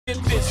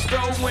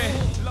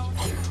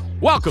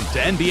Welcome to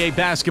NBA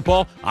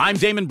Basketball. I'm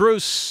Damon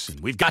Bruce, and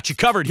we've got you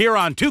covered here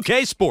on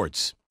 2K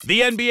Sports.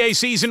 The NBA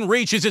season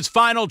reaches its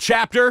final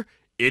chapter.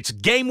 It's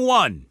Game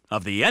 1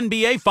 of the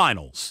NBA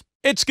Finals.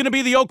 It's going to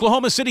be the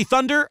Oklahoma City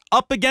Thunder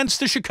up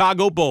against the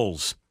Chicago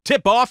Bulls.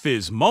 Tip-off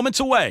is moments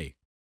away.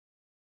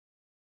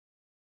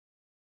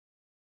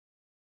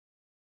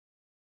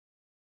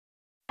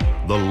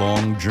 The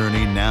long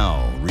journey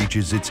now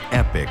reaches its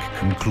epic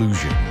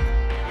conclusion.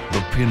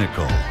 The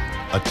pinnacle,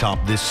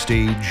 atop this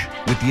stage,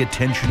 with the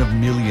attention of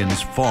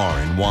millions far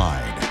and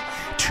wide.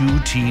 Two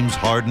teams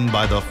hardened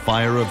by the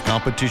fire of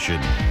competition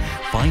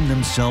find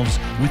themselves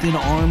within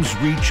arm's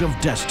reach of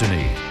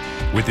destiny.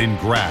 Within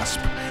grasp,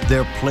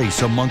 their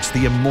place amongst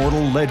the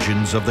immortal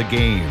legends of the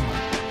game.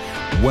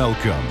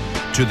 Welcome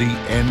to the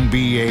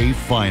NBA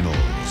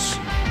Finals.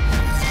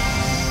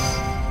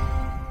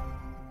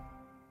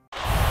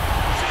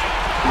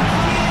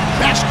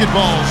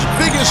 Basketball's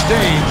biggest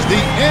stage,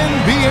 the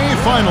NBA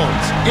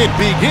Finals. It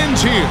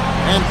begins here,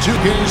 and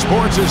 2K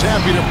Sports is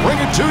happy to bring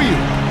it to you.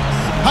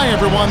 Hi,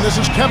 everyone. This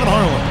is Kevin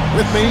Harlan.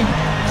 With me,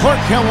 Clark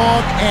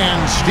Kellogg and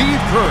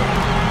Steve Kerr.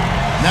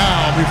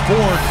 Now,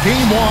 before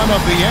Game 1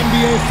 of the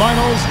NBA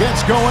Finals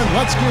gets going,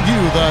 let's give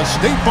you the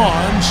State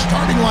Farm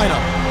starting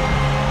lineup.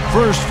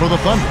 First for the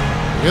Thunder,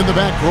 in the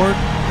backcourt,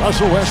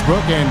 Russell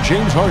Westbrook and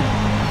James Harden.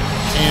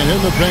 And in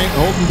the paint,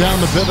 holding down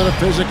the pivot, a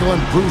physical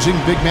and bruising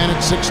big man at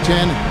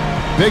 6'10",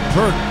 Big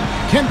Perk,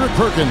 Kendrick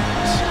Perkins.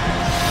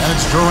 And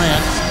it's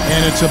Durant,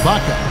 and it's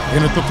Ibaka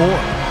in at the 4.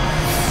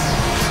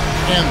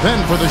 And then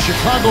for the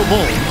Chicago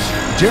Bulls,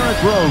 Derrick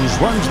Rose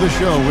runs the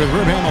show with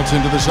Rip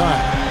Hamilton to the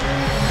side.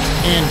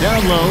 And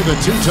down low, the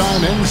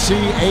two-time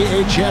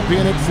NCAA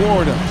champion at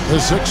Florida, the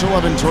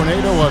 6'11"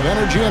 tornado of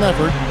energy and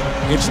effort,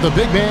 it's the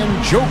big man,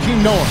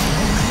 Joakim Noah.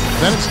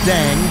 Then it's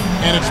Dang,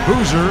 and it's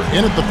Boozer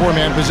in at the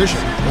 4-man position.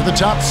 With the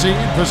top seed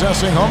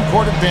possessing home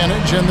court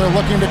advantage, and they're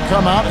looking to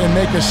come out and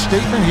make a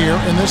statement here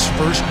in this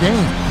first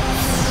game.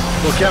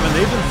 Well, Kevin,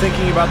 they've been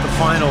thinking about the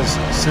finals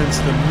since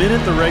the minute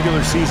the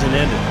regular season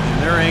ended, and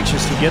they're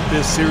anxious to get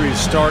this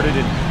series started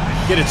and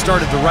get it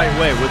started the right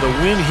way with a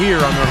win here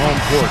on their home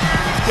court.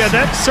 Yeah,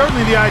 that's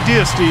certainly the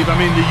idea, Steve. I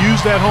mean, to use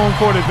that home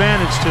court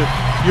advantage to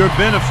your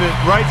benefit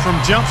right from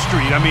Jump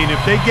Street. I mean, if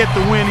they get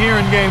the win here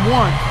in Game 1,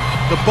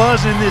 the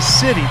buzz in this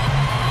city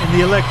and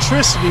the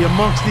electricity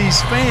amongst these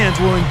fans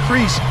will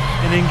increase.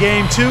 And in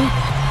Game 2,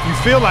 you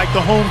feel like the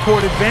home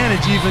court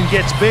advantage even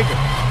gets bigger.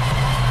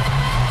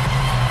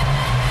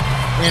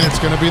 And it's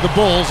going to be the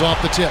Bulls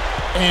off the tip.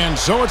 And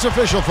so it's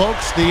official,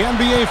 folks. The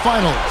NBA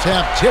Finals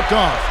have tipped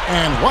off.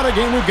 And what a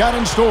game we've got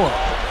in store.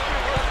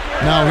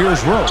 Now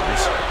here's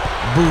Rose.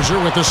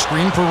 Boozer with the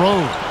screen for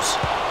Rose.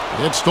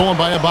 It's stolen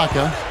by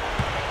Ibaka.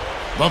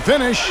 The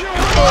finish.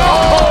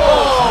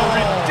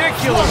 Oh,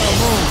 ridiculous.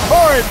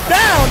 Tore it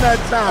down that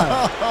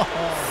time.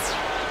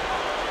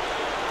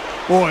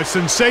 Boy,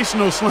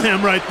 sensational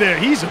slam right there.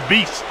 He's a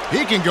beast.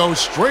 He can go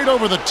straight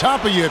over the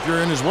top of you if you're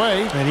in his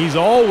way. And he's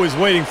always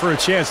waiting for a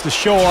chance to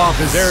show off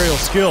his aerial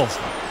skills.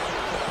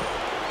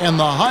 And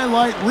the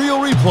highlight reel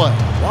replay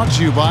brought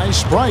to you by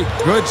Sprite.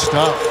 Good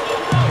stuff.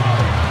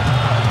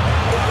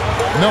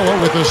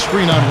 Noah with a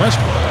screen on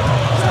Westbrook.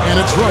 And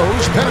it's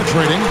Rose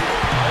penetrating.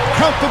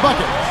 Count the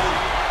bucket.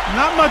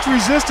 Not much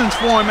resistance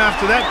for him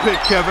after that pick,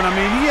 Kevin. I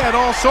mean, he had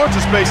all sorts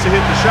of space to hit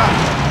the shot.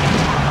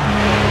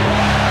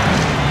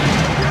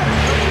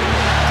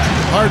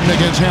 Harden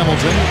against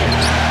Hamilton.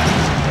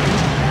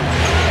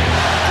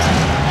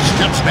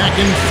 Steps back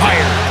and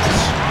fires.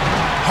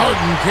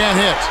 Harden can't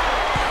hit.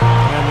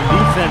 And the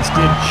defense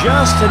did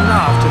just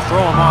enough to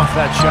throw him off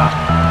that shot.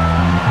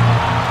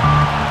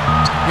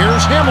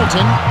 Here's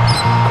Hamilton,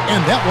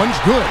 and that one's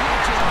good.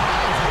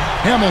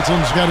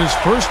 Hamilton's got his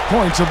first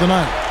points of the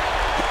night.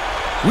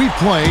 We've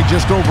played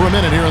just over a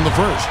minute here in the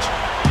first.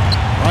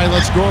 All right,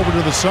 let's go over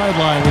to the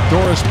sideline with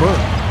Doris Burke.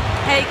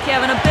 Hey,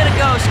 Kevin, a bit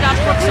ago, Scott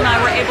Brooks and I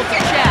were able to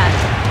chat.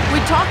 We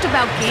talked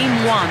about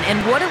Game 1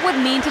 and what it would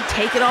mean to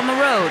take it on the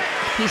road.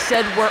 He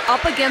said we're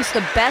up against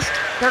the best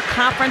their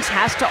conference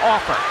has to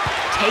offer.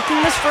 Taking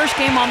this first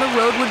game on the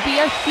road would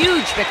be a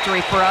huge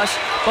victory for us,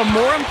 but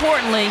more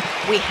importantly,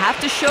 we have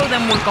to show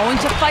them we're going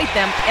to fight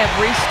them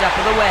every step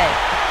of the way.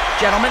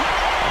 Gentlemen?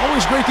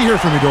 Always great to hear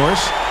from you,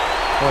 Doris.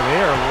 Boy,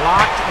 they are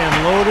locked and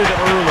loaded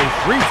early,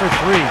 3 for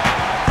 3.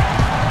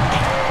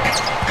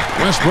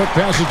 Westbrook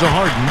passes to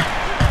Harden.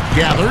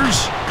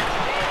 Gathers.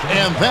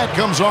 And that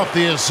comes off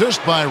the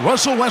assist by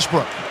Russell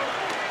Westbrook.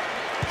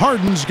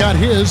 Harden's got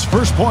his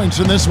first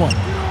points in this one.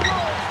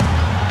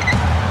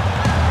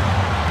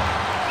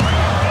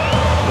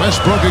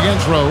 Westbrook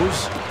against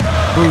Rose.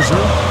 Boozer.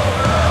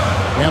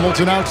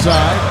 Hamilton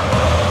outside.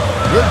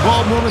 Good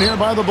ball movement here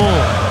by the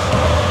Bulls.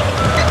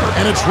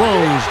 And it's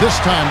Rose, this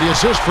time the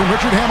assist from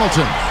Richard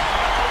Hamilton.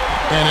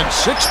 And it's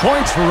 6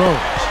 points for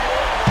Rose.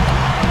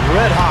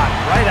 Red hot,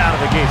 right out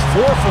of the gates.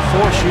 4 for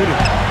 4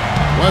 shooting.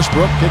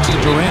 Westbrook kicks to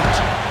Durant.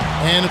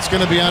 And it's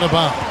going to be out of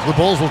bounds. The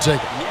Bulls will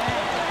take it.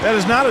 That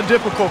is not a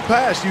difficult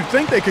pass. You'd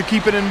think they could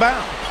keep it in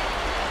bounds.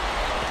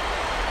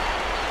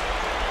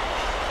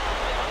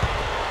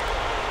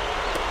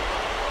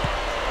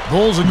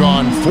 Bulls have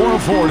gone 4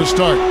 of 4 to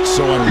start,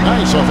 so a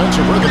nice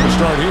offensive rhythm to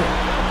start here.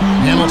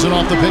 Hamilton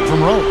off the pick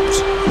from Rose.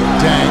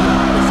 Dang,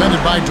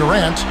 defended by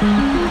Durant.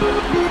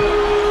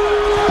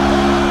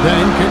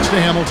 Dang kicks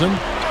to Hamilton.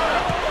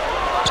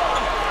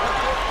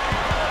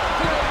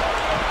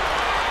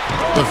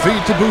 The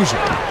feed to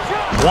Boozer.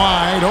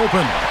 Wide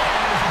open.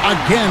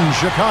 Again,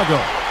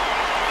 Chicago.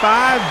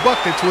 5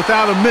 buckets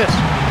without a miss.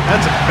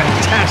 That's a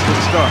fantastic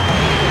start.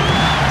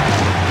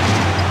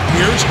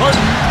 Here's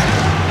Harden.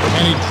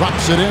 And he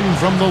drops it in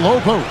from the low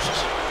post.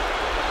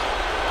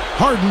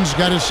 Harden's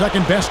got his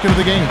second basket of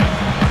the game.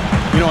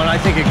 You know, and I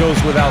think it goes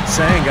without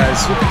saying, guys,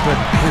 but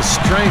his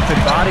strength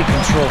and body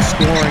control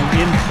scoring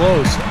in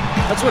close,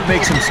 that's what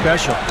makes him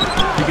special.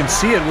 You can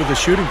see it with the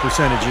shooting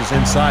percentages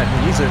inside. I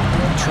mean, he's a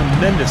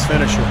tremendous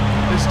finisher.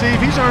 And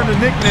Steve, he's earned a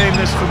nickname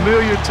that's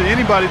familiar to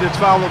anybody that's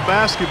followed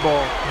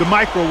basketball, the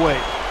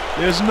microwave.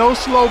 There's no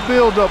slow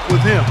build-up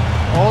with him.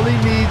 All he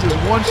needs is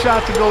one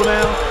shot to go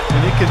down,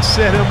 and it can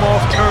set him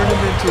off, turn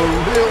him into a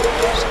real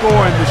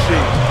scoring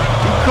machine.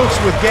 He cooks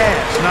with gas,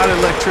 not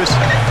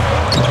electricity.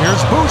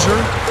 Here's Boozer.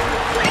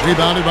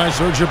 Rebounded by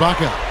Serge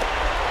Ibaka.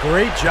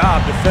 Great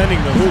job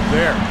defending the hoop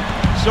there.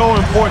 So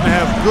important to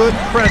have good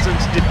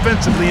presence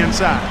defensively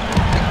inside.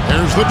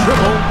 There's the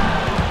triple.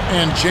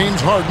 And James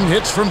Harden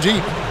hits from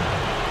deep.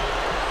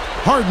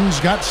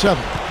 Harden's got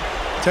 7.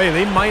 Tell you,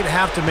 they might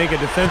have to make a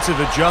defensive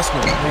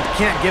adjustment. They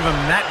can't give him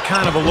that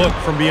kind of a look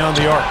from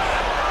beyond the arc.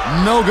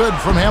 No good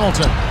from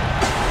Hamilton.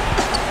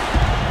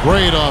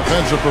 Great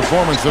offensive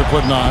performance they're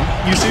putting on.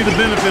 You see the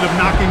benefit of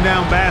knocking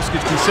down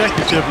baskets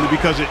consecutively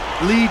because it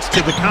leads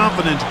to the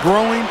confidence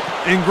growing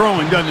and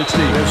growing, doesn't it,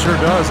 Steve? It sure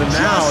does, and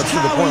now it's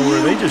to the point where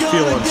they just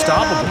feel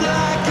unstoppable.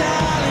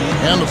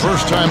 And the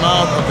first time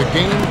out of the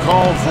game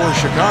called for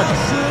Chicago.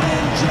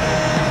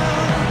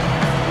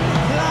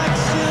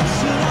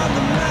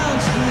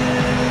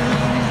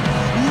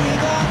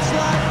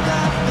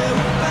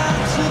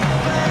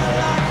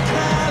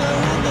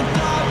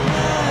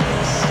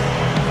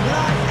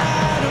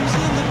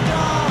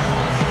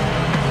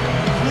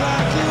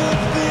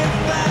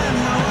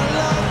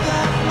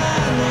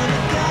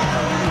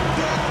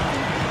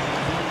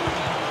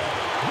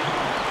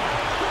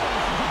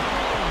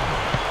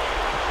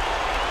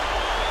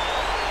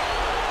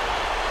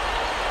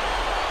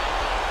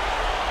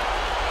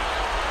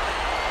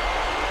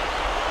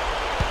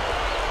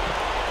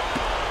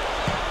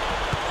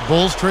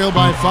 Bulls trail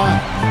by 5.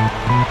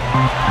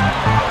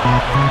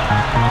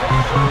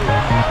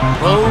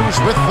 Rose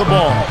with the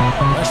ball.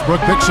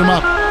 Westbrook picks him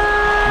up.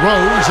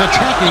 Rose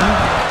attacking.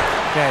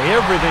 Okay,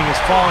 everything is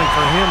falling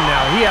for him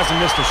now. He hasn't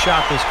missed a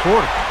shot this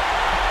quarter.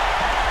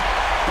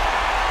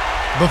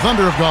 The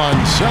Thunder have gone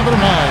 7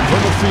 of 9 from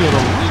the field.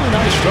 A really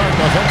nice start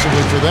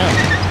offensively for them.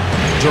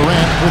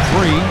 Durant for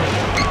 3.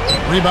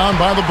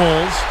 Rebound by the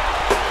Bulls.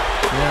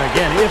 Yeah,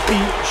 again, iffy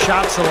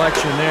shot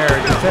selection there.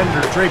 Defender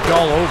draped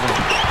all over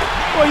him.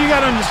 Well, you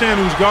got to understand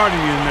who's guarding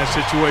you in that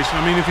situation.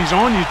 I mean, if he's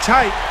on you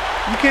tight,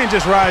 you can't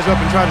just rise up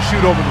and try to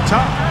shoot over the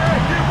top.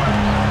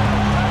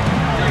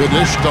 Good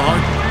dish to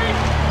Harden.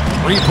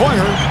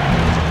 3-pointer.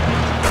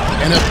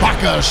 And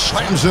Ibaka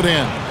slams it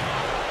in.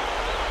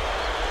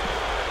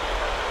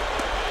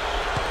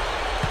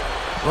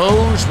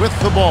 Rose with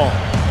the ball.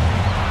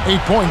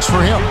 8 points for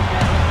him.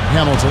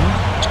 Hamilton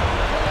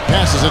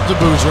passes it to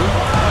Boozer.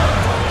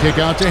 Kick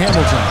out to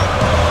Hamilton.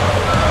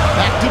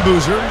 Back to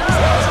Boozer.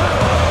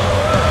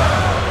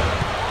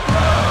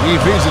 He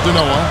feeds it to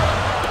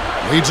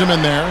Noah. Leads him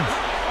in there.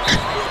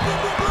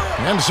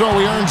 And so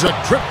he earns a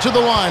trip to the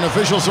line.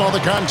 Officials saw the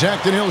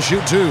contact and he'll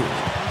shoot 2.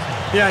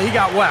 Yeah, he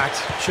got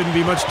whacked. Shouldn't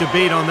be much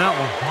debate on that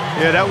one.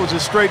 Yeah, that was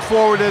as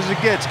straightforward as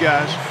it gets,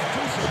 guys.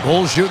 The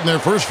Bulls shooting their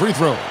first free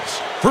throws.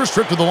 First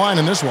trip to the line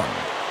in this one.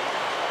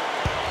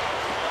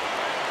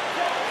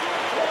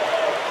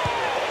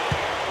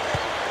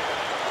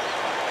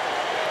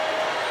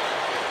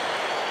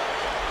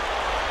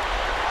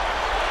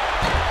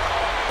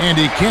 And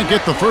he can't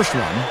get the first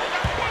one.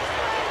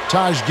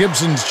 Taj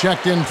Gibson's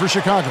checked in for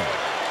Chicago.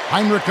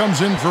 Heinrich comes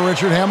in for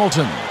Richard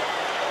Hamilton.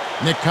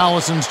 Nick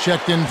Collison's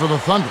checked in for the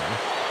Thunder.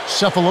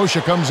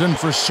 Cephalosha comes in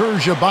for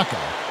Serge Ibaka.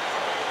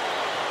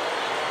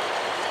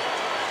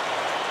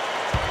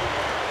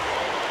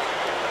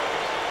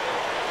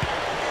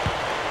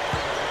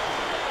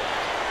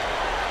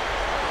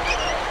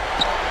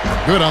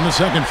 Good on the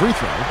second free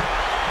throw.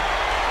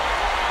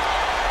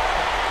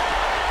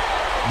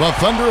 The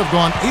Thunder have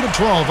gone 8 of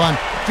 12 on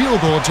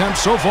field goal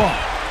attempts so far.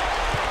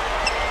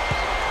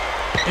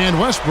 And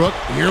Westbrook,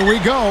 here we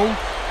go.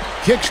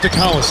 Kicks to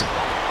Collison.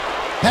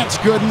 That's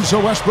good, and so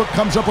Westbrook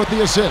comes up with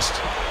the assist.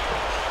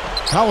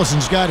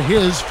 Collison's got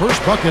his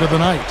first bucket of the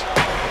night.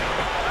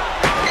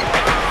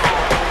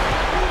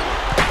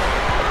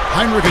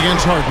 Heinrich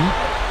against Harden.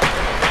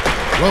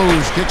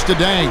 Rose kicks to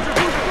Dang.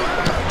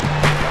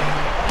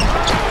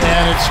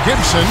 And it's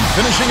Gibson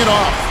finishing it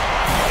off.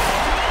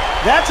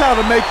 That's how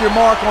to make your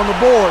mark on the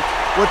board,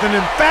 with an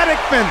emphatic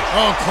finish.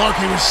 Oh, Clark,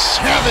 he was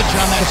savage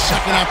on that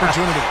second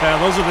opportunity. Yeah,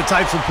 those are the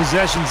types of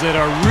possessions that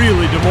are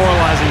really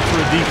demoralizing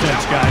for a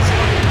defense, guys.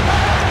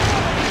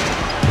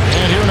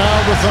 And here now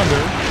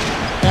Thunder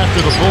after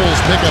the Bulls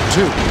pick up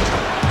 2.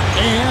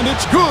 And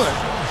it's good.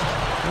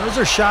 Those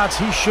are shots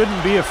he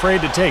shouldn't be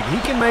afraid to take. He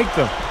can make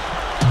them.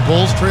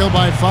 Bulls trail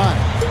by 5.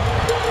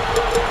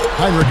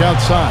 Hinrich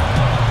outside.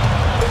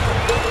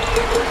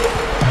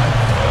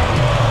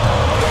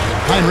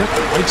 Hinrich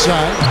right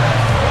side.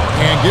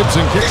 And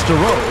Gibson kicks to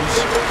Rose.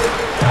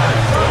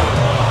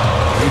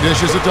 He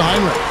dishes it to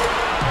Hinrich.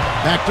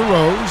 Back to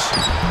Rose.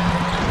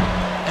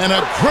 And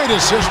a great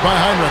assist by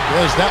Hinrich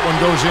as that one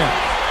goes in.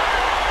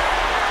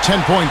 10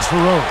 points for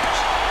Rose.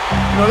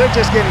 You know, they're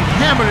just getting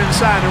hammered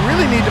inside and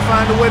really need to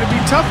find a way to be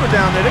tougher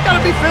down there. They got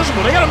to be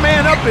physical. They got to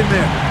man up in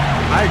there.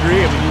 I agree.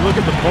 I mean, you look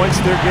at the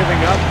points they're giving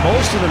up,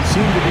 most of them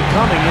seem to be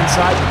coming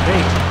inside the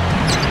paint.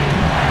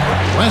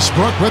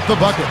 Westbrook with the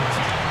bucket.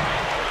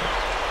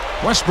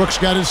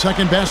 Westbrook's got his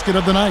second basket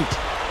of the night.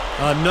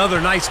 Another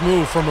nice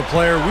move from a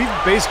player we've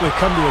basically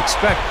come to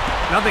expect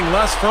nothing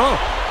less from.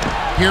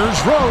 Here's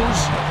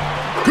Rose.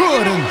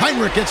 Good, and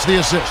Hinrich gets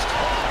the assist.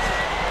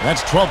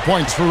 That's 12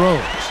 points for Rose.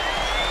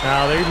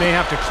 Now, they may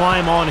have to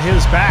climb on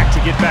his back to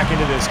get back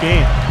into this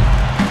game.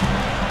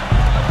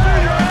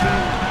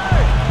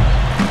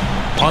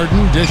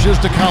 Harden dishes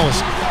to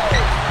Collison.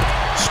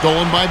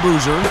 Stolen by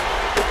Boozer.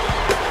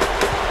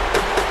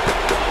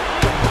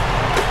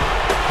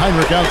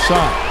 Hinrich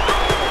outside.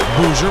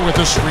 Boozer with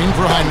the screen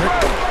for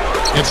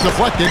Hinrich. It's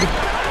deflected,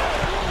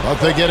 but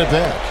they get it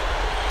back.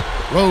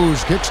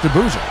 Rose kicks to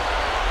Boozer.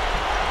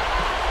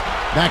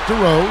 Back to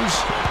Rose.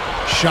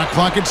 Shot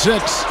clock at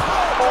 6.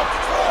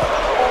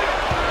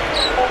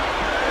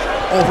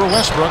 Over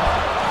Westbrook.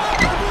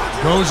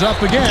 Goes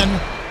up again.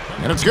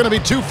 And it's going to be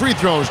 2 free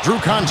throws. Drew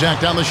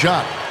contact on the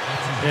shot.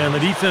 And the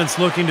defense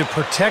looking to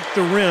protect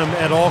the rim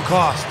at all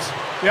costs.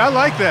 Yeah, I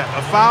like that.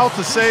 A foul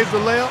to save the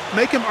layup.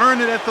 Make him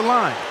earn it at the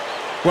line.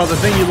 Well, the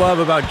thing you love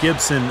about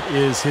Gibson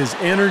is his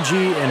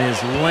energy and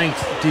his length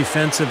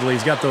defensively.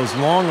 He's got those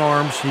long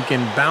arms. He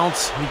can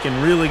bounce. He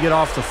can really get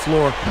off the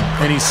floor.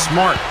 And he's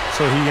smart,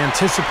 so he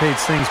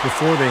anticipates things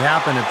before they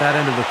happen at that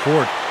end of the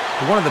court.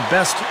 One of the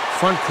best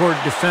front court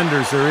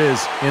defenders there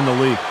is in the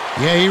league.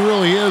 Yeah, he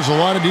really is. A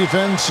lot of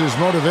defense, his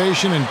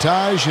motivation, and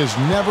Taj has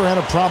never had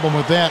a problem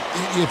with that.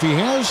 If he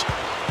has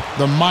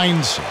the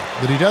mindset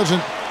that he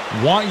doesn't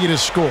want you to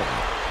score,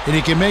 and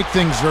he can make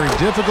things very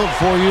difficult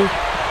for you,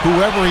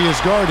 whoever he is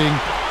guarding,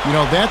 you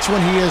know, that's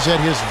when he is at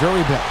his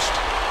very best.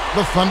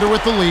 The Thunder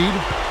with the lead.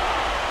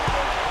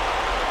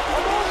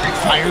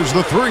 Fires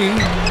the 3.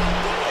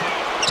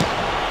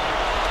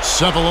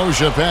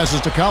 Sefolosha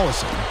passes to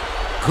Collison.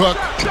 Cook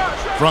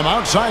from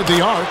outside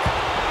the arc.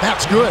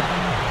 That's good.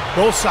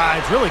 Both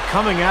sides really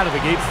coming out of the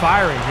gate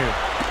firing here.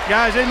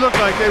 Guys, they look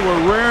like they were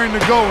raring to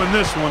go in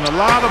this one. A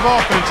lot of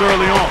offense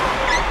early on.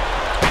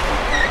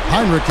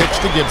 Hinrich kicks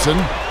to Gibson.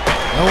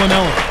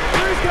 Bellinelli.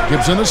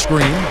 Gibson a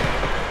screen.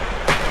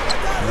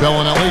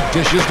 Bellinelli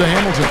dishes to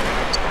Hamilton.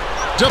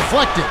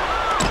 Deflected.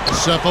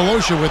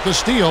 Sefolosha with the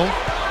steal.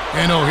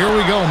 And oh, here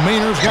we go.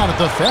 Maynard's got it.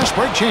 The fast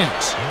break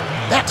chance.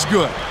 That's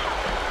good.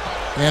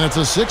 And it's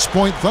a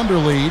 6-point Thunder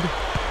lead.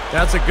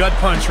 That's a gut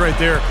punch right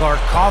there,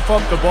 Clark. Cough up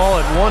the ball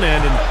at one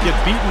end and get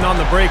beaten on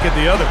the break at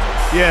the other.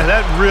 Yeah,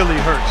 that really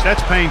hurts.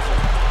 That's painful.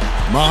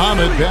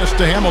 Muhammad pass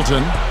to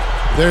Hamilton.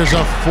 There's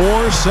a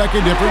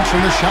 4-second difference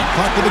from the shot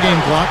clock to the game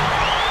clock.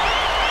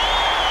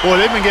 Boy,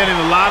 they've been getting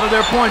a lot of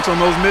their points on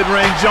those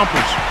mid-range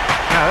jumpers.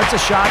 Now, that's a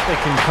shot that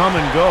can come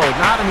and go.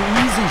 Not an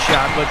easy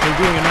shot, but they're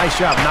doing a nice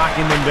job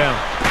knocking them down.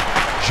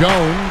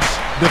 Jones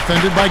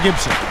defended by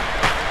Gibson.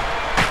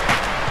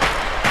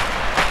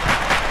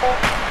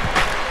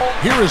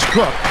 Here is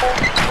Cook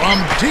from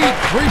deep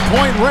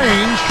three-point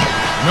range.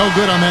 No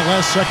good on that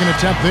last second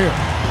attempt there.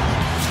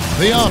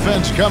 The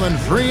offense coming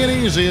free and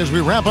easy as we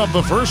wrap up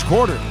the first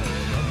quarter.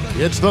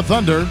 It's the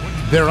Thunder.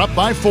 They're up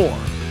by 4.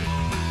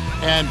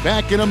 And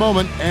back in a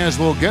moment as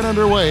we'll get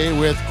underway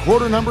with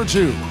quarter number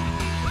 2.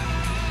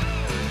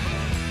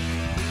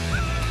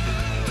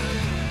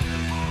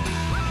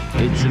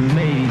 It's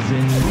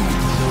amazing,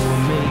 so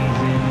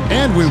amazing.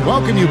 And we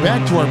welcome you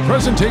back to our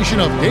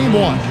presentation of Game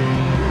 1.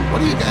 What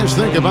do you guys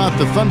think about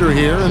the Thunder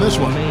here in this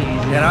one?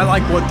 And I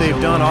like what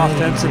they've done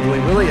offensively,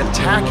 really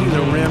attacking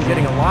the rim,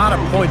 getting a lot of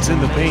points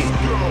in the paint.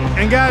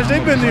 And guys,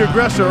 they've been the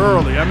aggressor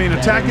early. I mean,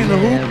 attacking the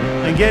hoop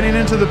and getting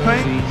into the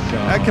paint,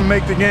 that can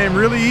make the game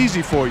really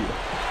easy for you.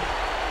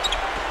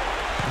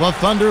 The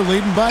Thunder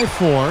leading by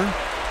 4.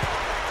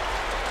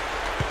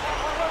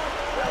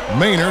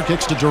 Maynard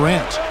kicks to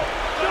Durant.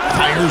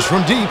 Fires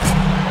from deep.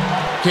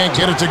 Can't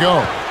get it to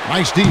go.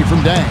 Nice D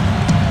from Dang.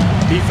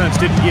 Defense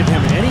didn't give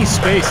him any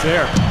space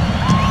there.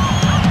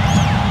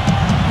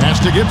 Pass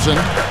to Gibson.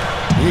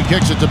 He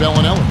kicks it to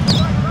Bellinelli.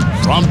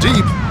 From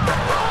deep.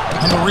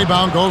 And the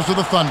rebound goes to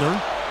the Thunder.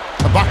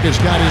 Ibaka's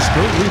got his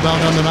 3rd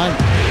rebound on the night.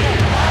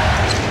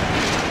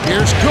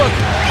 Here's Cook.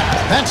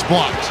 That's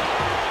blocked.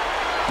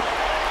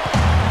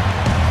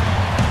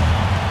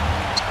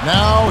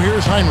 Now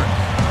here's Hinrich.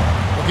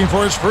 Looking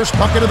for his first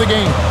bucket of the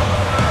game.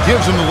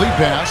 Gives him the lead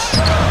pass.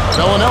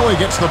 Bellinelli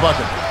gets the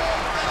bucket.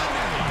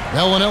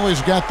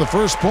 Bellinelli's got the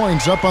first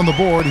points up on the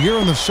board here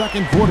in the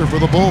second quarter for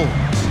the Bulls.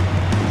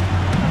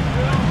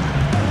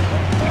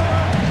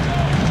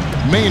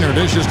 Maynard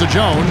dishes to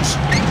Jones.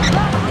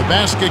 The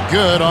basket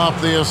good off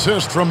the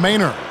assist from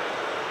Maynard.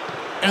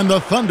 And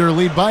the Thunder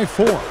lead by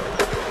 4.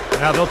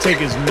 Now they'll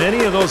take as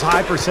many of those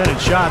high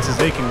percentage shots as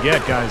they can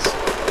get, guys.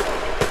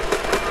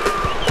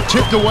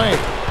 Tipped away.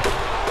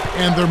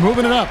 And they're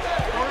moving it up.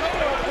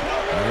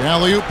 The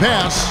alley-oop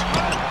pass.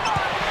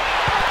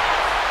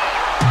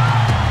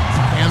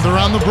 And they're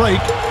on the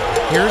break.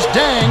 Here's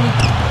Dang.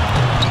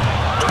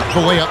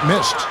 The layup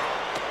missed.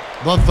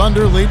 The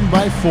Thunder leading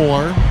by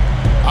 4.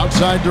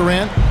 Outside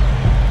Durant.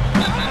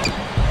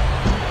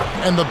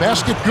 And the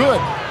basket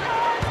good.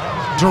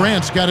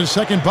 Durant's got his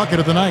second bucket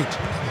of the night.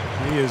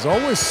 He is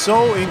always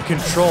so in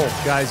control,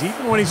 guys,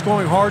 even when he's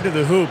going hard to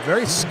the hoop.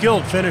 Very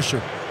skilled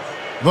finisher.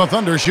 The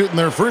Thunder shooting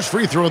their first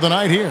free throw of the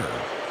night here.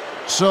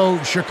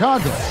 So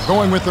Chicago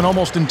going with an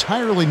almost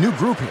entirely new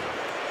group here.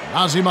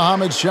 Nazr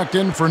Mohammed's checked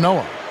in for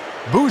Noah.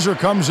 Boozer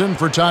comes in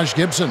for Taj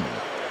Gibson.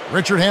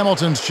 Richard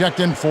Hamilton's checked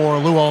in for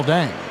Luol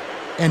Deng.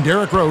 And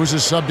Derrick Rose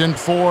is subbed in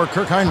for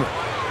Kirk Hinrich.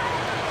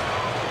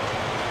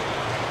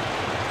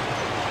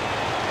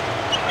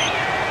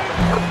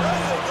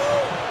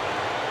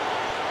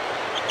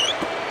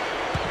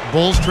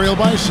 Bulls trail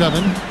by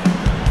 7.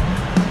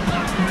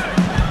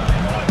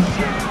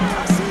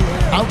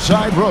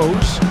 Outside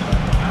Rose.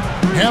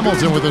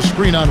 Hamilton with a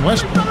screen on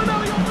Westbrook.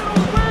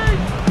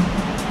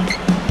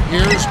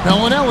 Here's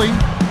Bellinelli.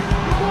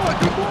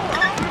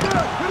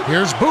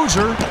 Here's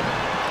Boozer.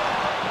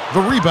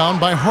 The rebound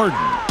by Harden.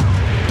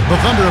 The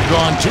Thunder have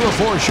gone 2 of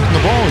 4 shooting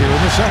the ball here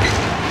in the second.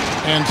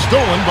 And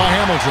stolen by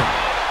Hamilton.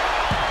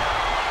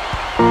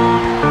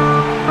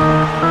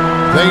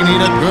 They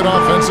need a good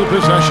offensive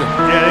possession.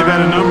 Yeah, they've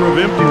had a number of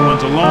empty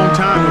ones, a long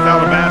time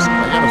without a basket.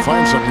 I got to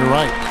find something, you're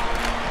right.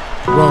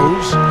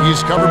 Rose,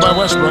 he's covered by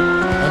Westbrook,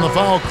 and the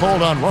foul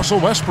called on Russell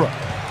Westbrook.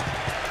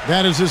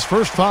 That is his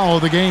first foul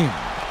of the game.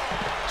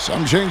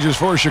 Some changes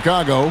for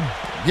Chicago.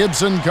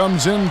 Gibson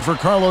comes in for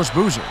Carlos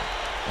Boozer,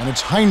 and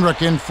it's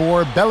Hinrich in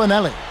for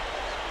Bellinelli.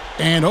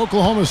 And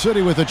Oklahoma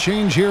City with a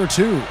change here,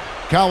 too.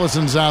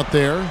 Collison's out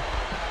there.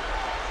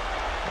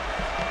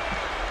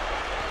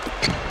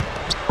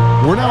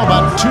 We're now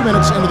about 2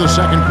 minutes into the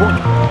second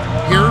quarter.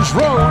 Here's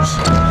Rose.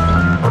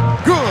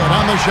 Good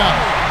on the shot.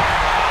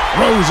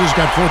 Rose has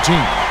got 14.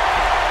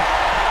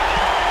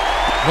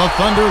 The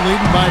Thunder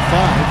leading by 5.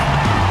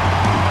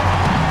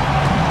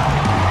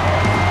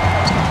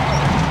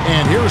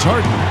 And here's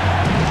Harden.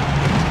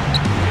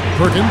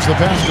 Perkins, the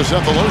pass to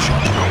Cephalosha.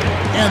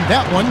 And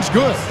that one's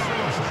good.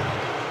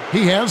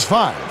 He has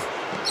 5.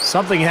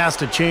 Something has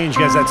to change,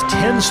 guys. That's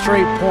 10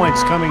 straight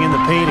points coming in the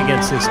paint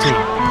against this team.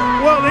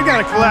 Well, they got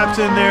to collapse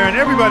in there, and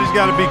everybody's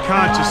got to be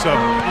conscious of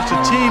it. It's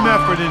a team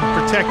effort in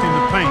protecting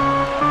the paint.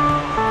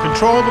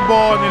 Control the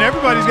ball, and then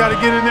everybody's got to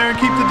get in there and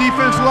keep the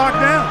defense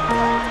locked down.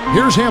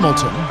 Here's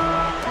Hamilton,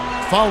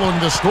 following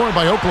the score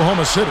by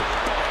Oklahoma City.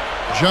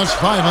 Just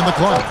 5 on the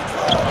clock.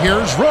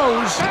 Here's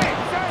Rose.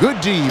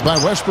 Good D by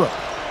Westbrook.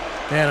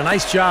 And a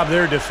nice job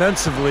there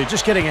defensively,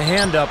 just getting a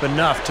hand up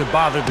enough to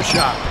bother the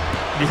shot.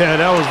 Yeah,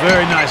 that was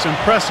very nice.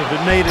 Impressive.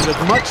 It made it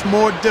a much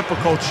more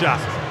difficult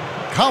shot.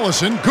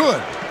 Collison,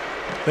 good.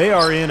 They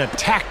are in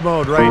attack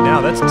mode right now.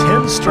 That's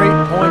 10 straight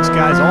points,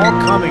 guys, all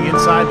coming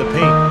inside the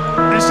paint.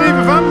 And Steve,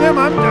 if I'm them,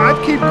 I'd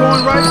keep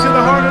going right to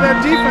the heart of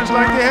that defense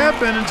like they have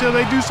been until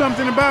they do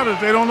something about it. If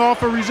they don't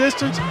offer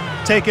resistance,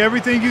 take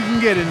everything you can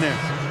get in there.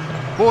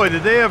 Boy,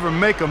 did they ever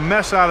make a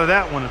mess out of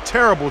that one. A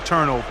terrible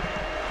turnover.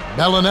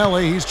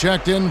 Bellinelli, he's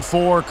checked in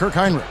for Kirk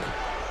Hinrich.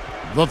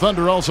 The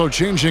Thunder also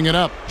changing it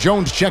up.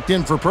 Jones checked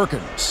in for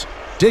Perkins.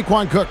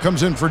 Daquan Cook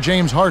comes in for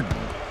James Harden.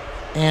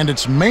 And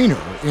it's Maynard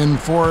in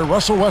for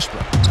Russell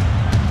Westbrook.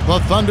 The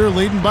Thunder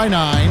leading by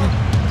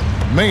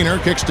 9.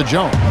 Maynard kicks to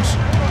Jones.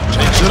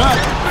 Takes it up.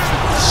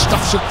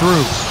 Stuffs it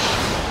through.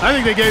 I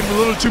think they gave him a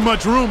little too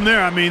much room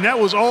there. I mean, that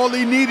was all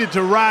he needed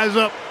to rise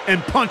up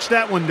and punch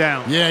that one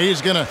down. Yeah,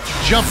 he's going to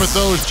jump at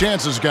those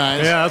chances,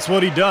 guys. Yeah, that's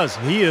what he does.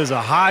 He is a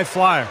high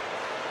flyer.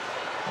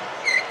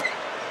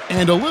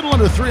 And a little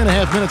under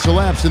 3.5 minutes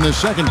elapsed in the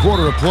second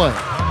quarter of play.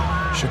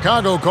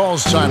 Chicago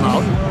calls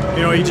timeout.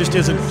 You know, he just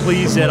isn't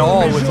pleased at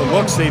all with the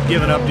looks they've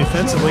given up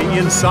defensively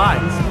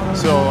inside.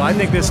 So I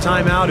think this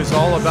timeout is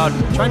all about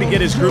trying to get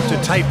his group to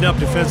tighten up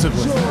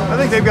defensively. I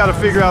think they've got to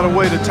figure out a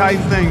way to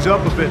tighten things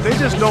up a bit. They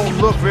just don't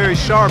look very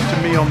sharp to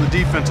me on the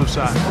defensive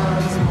side.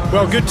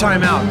 Well, good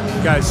timeout,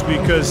 guys,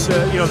 because,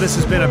 you know, this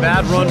has been a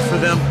bad run for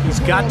them. He's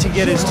got to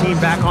get his team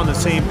back on the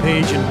same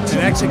page and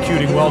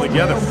executing well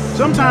together.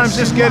 Sometimes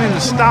just getting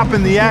to stop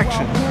in the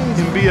action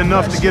can be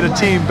enough to get a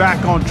team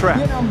back on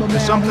track.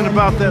 There's something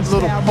about that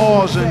little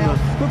pause in the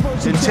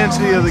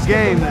intensity of the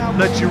game that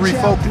lets you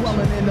refocus.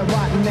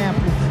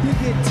 You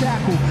get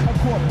tackled,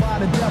 caught by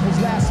the devil's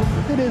lasso.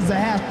 It is a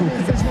hassle.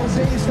 There's no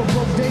days for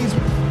broke days.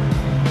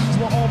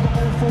 Where all the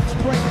old folks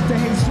pray to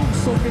Jesus,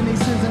 soaking their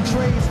sins and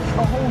trays.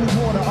 A holy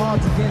water,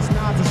 odds against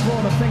nods and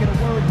slaughter. Finger the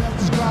word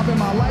best describing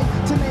my life.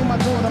 To name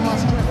my daughter my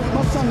strength.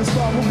 My son and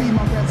star will be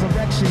my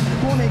resurrection.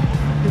 Gonna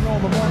in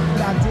all the wrong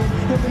that I did,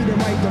 he'll lead in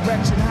right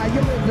direction. How you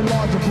live in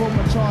larger,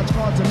 broken charge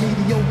cards are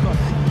mediocre.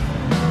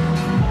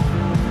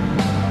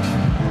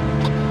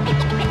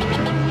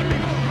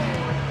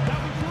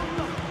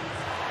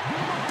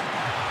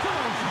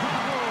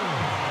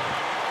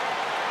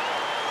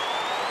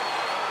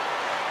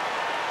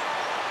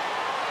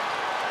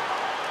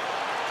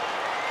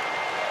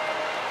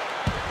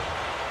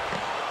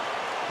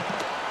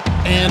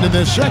 And in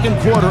the second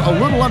quarter, a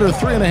little under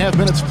 3.5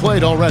 minutes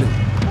played already.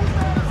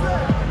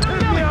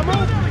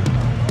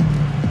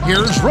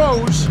 Here's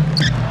Rose.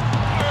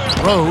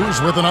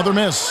 Rose with another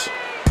miss.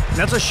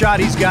 That's a shot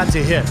he's got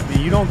to hit. I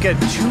mean, you don't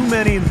get too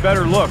many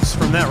better looks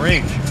from that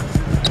range.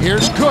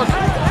 Here's Cook.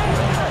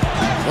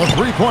 A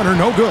three-pointer,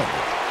 no good.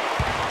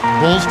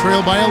 Bulls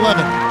trail by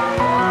 11.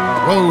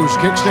 Rose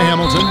kicks to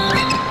Hamilton.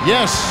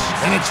 Yes,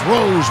 and it's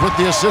Rose with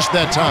the assist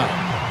that time.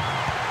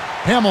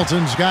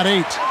 Hamilton's got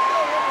 8.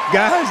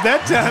 Guys,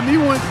 that time he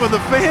went for the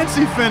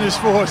fancy finish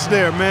for us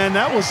there, man.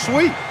 That was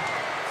sweet.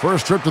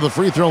 First trip to the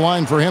free throw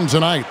line for him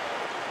tonight.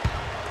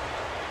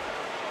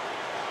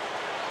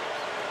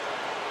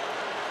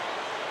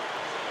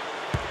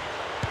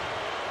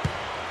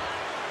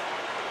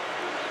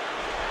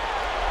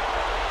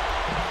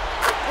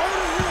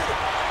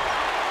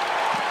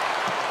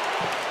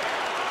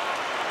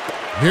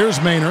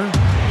 Here's Maynard.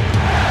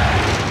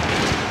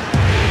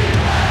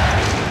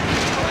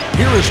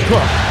 Here is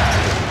Cook.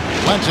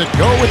 Lets it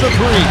go with the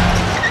 3.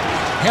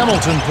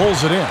 Hamilton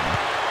pulls it in.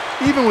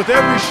 Even with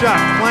every shot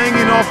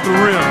clanging off the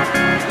rim,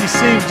 he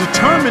seems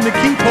determined to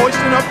keep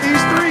hoisting up these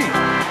threes.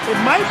 It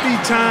might be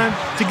time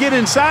to get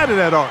inside of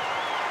that arc.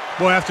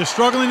 Boy, after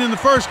struggling in the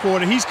first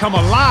quarter, he's come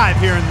alive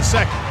here in the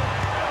second.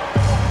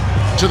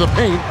 To the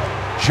paint,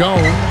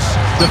 Jones,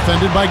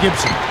 defended by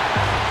Gibson.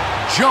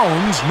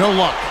 Jones, no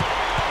luck.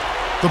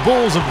 The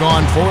Bulls have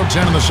gone 4 of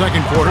 10 in the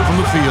second quarter from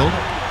the field.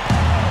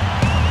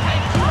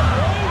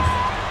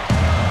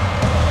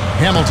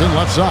 Hamilton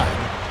left side.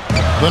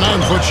 The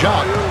 9-foot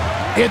shot.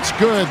 It's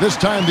good. This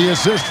time the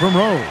assist from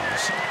Rose.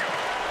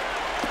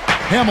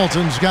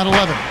 Hamilton's got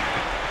 11.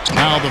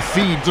 Now the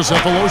feed to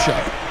Cephalosha.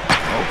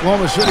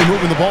 Oklahoma City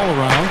moving the ball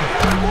around.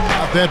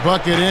 Got that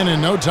bucket in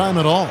no time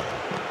at all.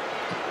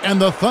 And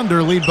the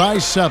Thunder lead by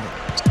 7.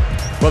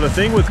 Well, the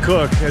thing with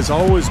Cook has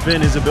always been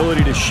his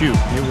ability to shoot.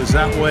 It was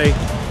that way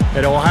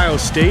at Ohio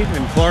State.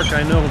 And Clark,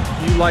 I know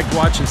you liked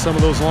watching some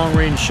of those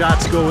long-range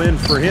shots go in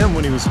for him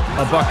when he was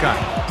a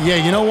Buckeye. Yeah,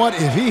 you know what?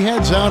 If he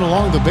heads out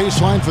along the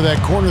baseline for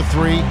that corner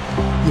 3,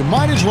 you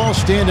might as well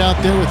stand out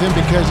there with him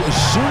because as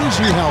soon as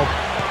you help,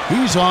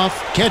 he's off,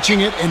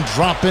 catching it and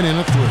dropping in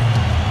a 3.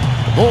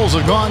 The Bulls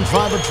have gone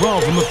 5 of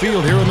 12 from the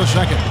field here in the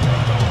second.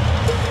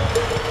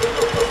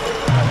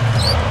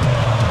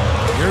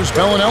 Here's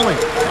Bellinelli,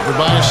 covered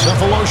by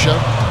Cephalosha,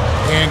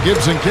 and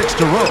Gibson kicks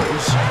to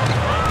Rose.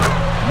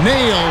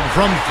 Nailed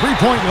from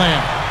three-point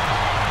land.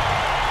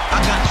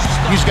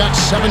 He's got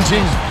 17.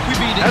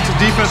 That's a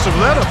defensive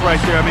let-up right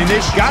there. I mean,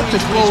 they've got to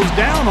close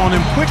down on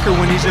him quicker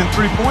when he's in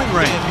three-point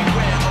range.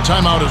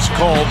 Timeout is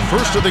called.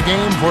 First of the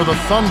game for the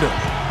Thunder.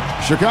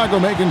 Chicago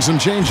making some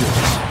changes.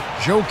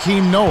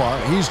 Joakim Noah,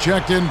 he's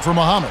checked in for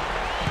Muhammad.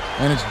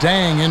 And it's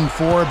Dang in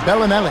for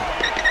Bellinelli.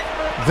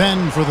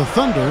 Then for the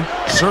Thunder,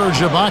 Serge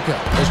Ibaka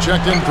has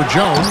checked in for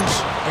Jones.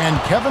 And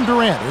Kevin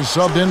Durant is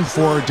subbed in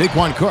for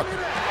Daquan Cook.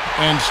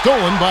 And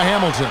stolen by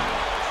Hamilton.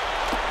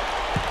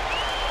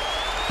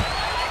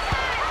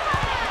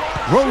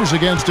 Rose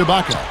against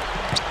Ibaka.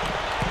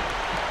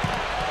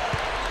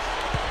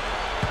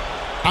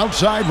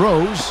 Outside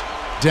Rose.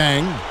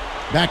 Dang.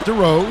 Back to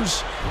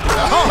Rose.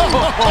 Oh,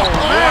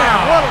 man.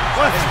 What a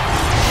play.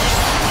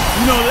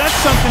 You know, that's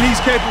something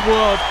he's capable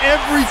of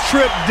every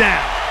trip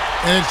down.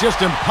 And it's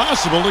just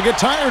impossible to get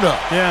tired of.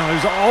 Yeah,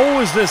 there's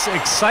always this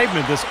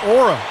excitement, this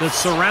aura that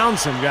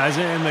surrounds him, guys,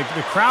 and the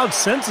crowd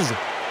senses it.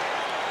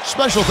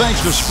 Special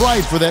thanks to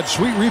Sprite for that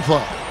sweet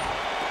replay.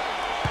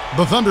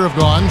 The Thunder have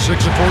gone 6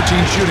 of 14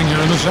 shooting here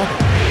in the second.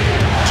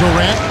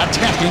 Durant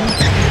attacking.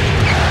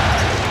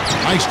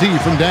 Nice D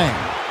from Dang.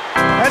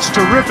 That's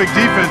terrific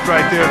defense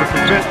right there to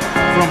prevent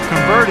from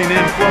converting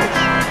in close.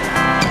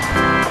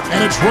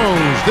 And it's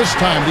Rose. This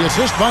time the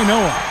assist by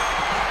Noah.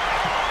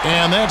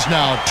 And that's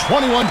now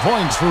 21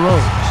 points for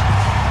Rose.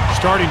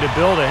 Starting to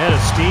build a head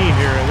of steam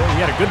here.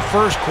 He had a good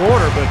first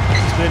quarter, but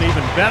he's been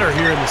even better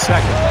here in the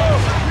second.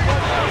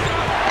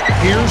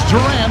 Here's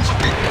Durant.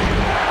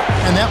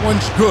 And that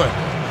one's good.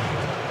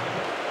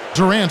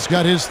 Durant's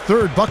got his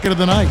 3rd bucket of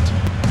the night.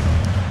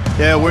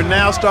 Yeah, we're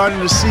now starting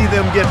to see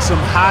them get some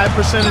high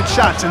percentage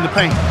shots in the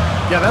paint.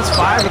 Yeah, that's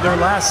 5 of their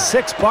last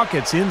 6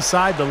 buckets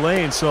inside the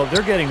lane, so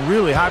they're getting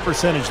really high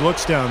percentage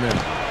looks down there.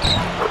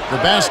 The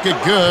basket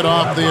good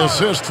off the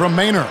assist from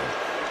Maynard.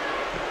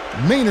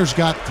 Maynard's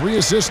got 3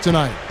 assists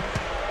tonight.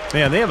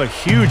 Man, they have a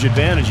huge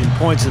advantage in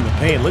points in the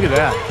paint. Look at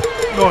that.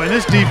 Oh, and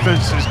this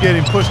defense is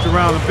getting pushed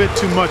around a bit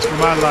too much for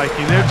my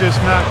liking. They're just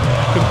not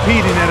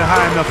competing at a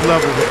high enough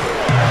level here.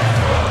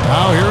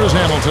 Now here is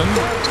Hamilton.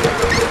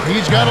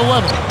 He's got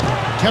 11.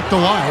 Kept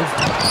alive.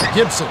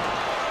 Gibson.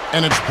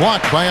 And it's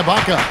blocked by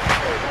Ibaka.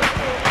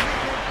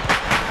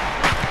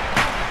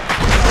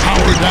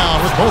 Powered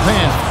down with both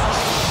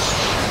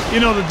hands. You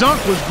know, the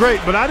dunk was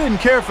great, but I didn't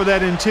care for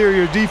that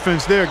interior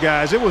defense there,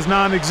 guys. It was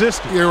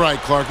non-existent. You're right,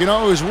 Clark. You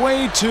know, it was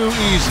way too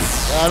easy.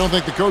 I don't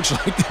think the coach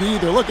liked it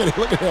either. Look at it.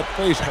 Look at that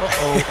face.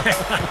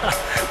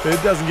 Uh-oh.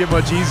 It doesn't get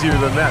much easier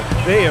than that.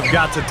 They have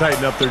got to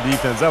tighten up their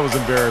defense. That was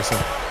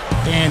embarrassing.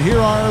 And here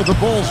are the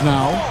Bulls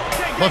now.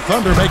 The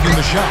Thunder making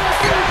the shot.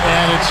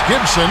 And it's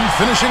Gibson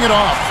finishing it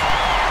off.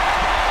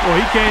 Well,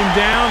 he came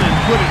down and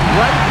put it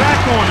right back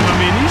on him. I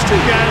mean, these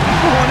two guys are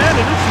going at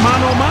it. It's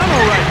mano-mano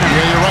right now.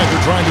 Yeah, you're right.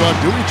 They're trying to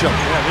outdo each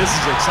other. Yeah, this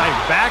is exciting.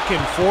 Back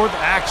and forth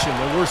action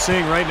that we're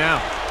seeing right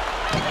now.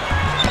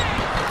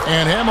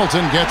 And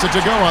Hamilton gets it to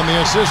go on the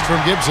assist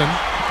from Gibson.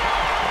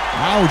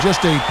 Now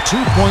just a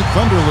 2-point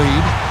Thunder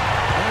lead.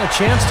 And a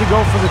chance to go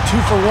for the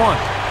 2-for-1.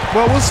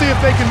 Well, we'll see if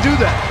they can do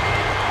that.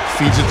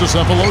 Feeds it to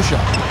Sefolosha.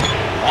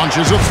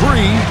 Launches a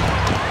three.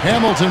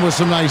 Hamilton with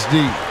some nice D.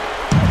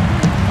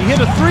 He hit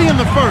a 3 in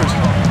the first,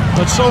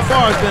 but so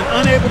far has been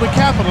unable to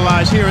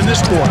capitalize here in this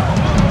quarter.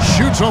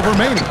 Shoots over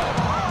Maney.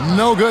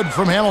 No good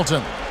from Hamilton.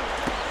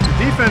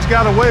 The defense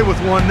got away with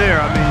one there.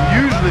 I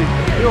mean, usually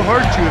he'll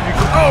hurt you if you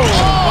go. Oh,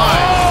 my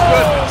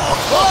goodness.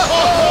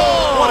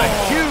 What a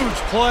huge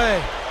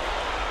play.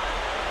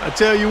 I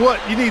tell you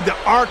what, you need to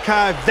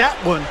archive that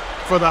one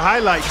for the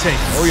highlight tape.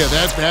 Oh, yeah,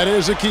 that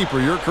is a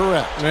keeper. You're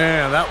correct.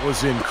 Man, that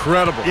was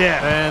incredible. Yeah.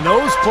 And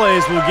those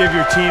plays will give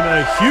your team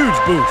a huge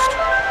boost.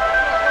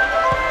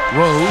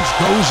 Rose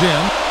goes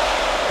in.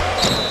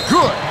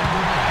 Good.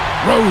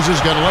 Rose has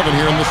got 11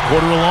 here in this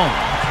quarter alone.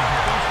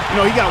 You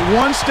know, he got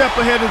one step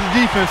ahead of the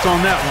defense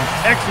on that one.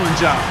 Excellent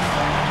job.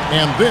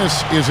 And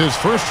this is his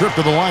first trip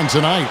to the line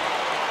tonight.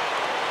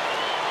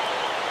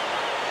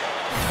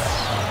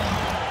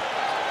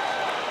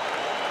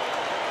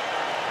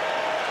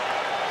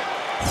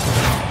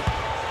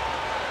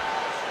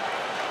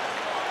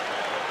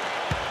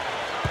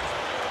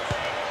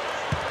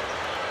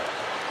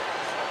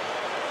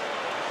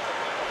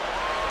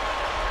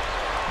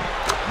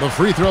 The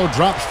free throw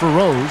drops for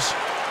Rose.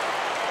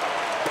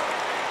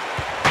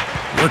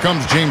 Here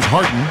comes James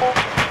Harden.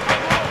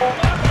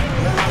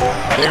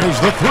 There's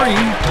the three.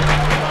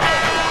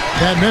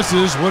 That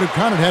misses. Would have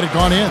counted had it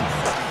gone in.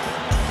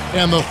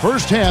 And the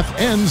first half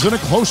ends in a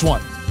close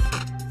one.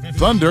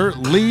 Thunder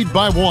lead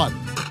by 1.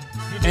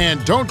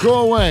 And don't go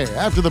away.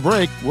 After the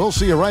break, we'll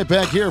see you right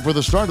back here for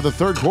the start of the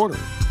third quarter.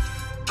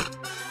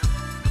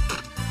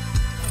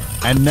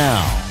 And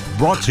now,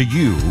 brought to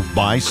you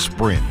by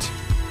Sprint.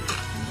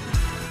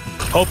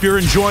 Hope you're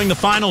enjoying the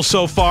finals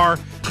so far.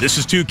 This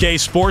is 2K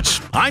Sports.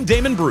 I'm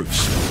Damon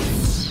Bruce.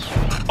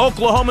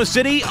 Oklahoma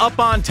City up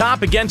on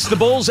top against the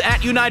Bulls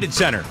at United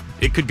Center.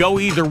 It could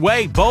go either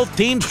way. Both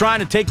teams trying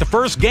to take the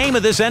first game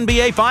of this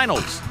NBA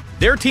Finals.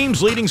 Their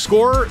team's leading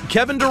scorer,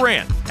 Kevin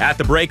Durant, at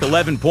the break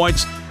 11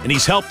 points, and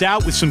he's helped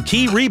out with some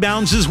key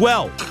rebounds as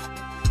well.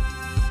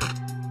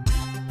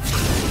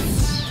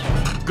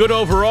 Good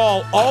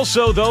overall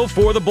also, though,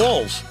 for the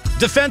Bulls.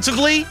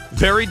 Defensively,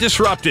 very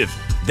disruptive.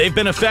 They've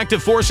been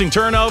effective forcing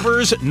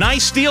turnovers.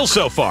 Nice steal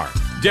so far.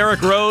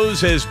 Derrick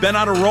Rose has been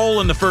on a roll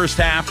in the first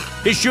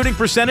half. His shooting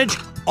percentage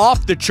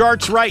off the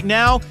charts right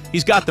now.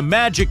 He's got the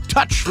magic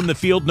touch from the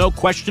field, no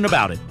question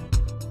about it.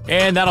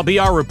 And that'll be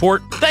our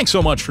report. Thanks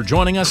so much for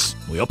joining us.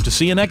 We hope to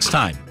see you next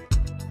time.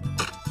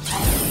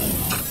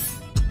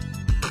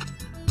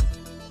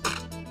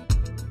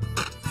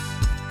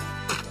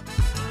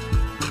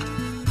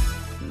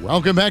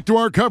 Welcome back to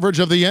our coverage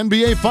of the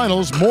NBA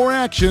Finals. More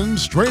action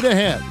straight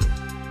ahead.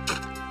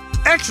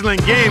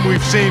 Excellent game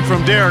we've seen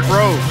from Derrick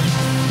Rose.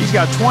 He's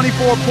got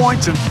 24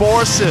 points and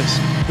 4 assists.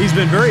 He's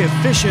been very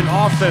efficient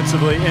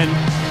offensively, and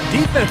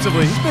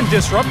defensively, he's been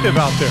disruptive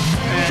out there.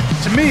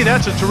 And to me,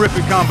 that's a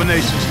terrific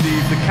combination,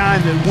 Steve, the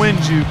kind that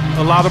wins you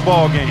a lot of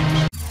ball games.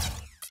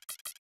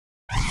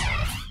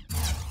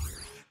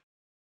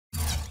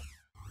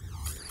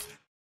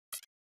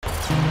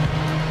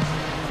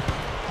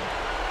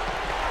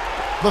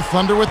 The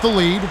Thunder with the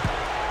lead.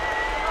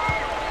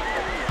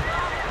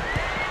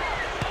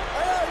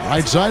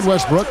 Right side,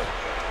 Westbrook.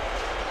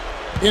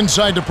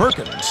 Inside to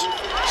Perkins.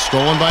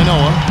 Stolen by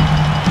Noah.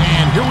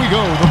 And here we go.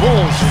 The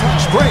Bulls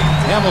fast break.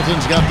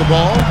 Hamilton's got the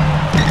ball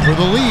for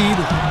the lead.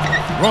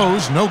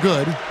 Rose, no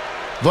good.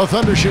 The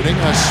Thunder shooting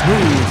a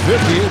smooth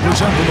 58%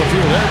 from the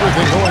field.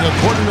 Everything going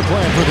according to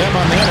plan for them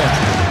on that end.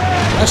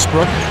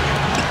 Westbrook,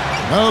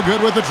 no good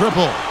with the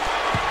triple.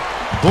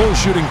 Bulls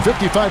shooting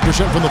 55%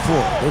 from the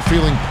floor. They're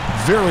feeling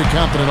very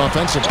confident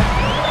offensively.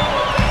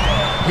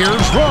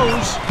 Here's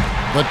Rose.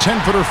 The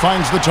 10-footer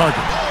finds the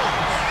target.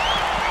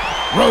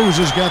 Rose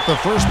has got the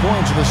first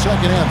points of the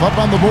second half up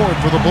on the board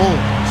for the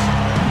Bulls.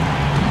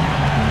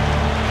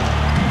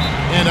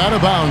 And out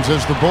of bounds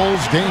as the Bulls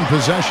gain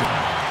possession.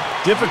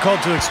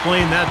 Difficult to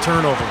explain that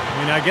turnover.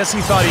 I mean, I guess he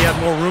thought he had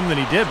more room than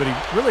he did, but he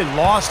really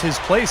lost his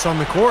place on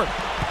the court.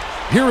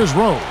 Here is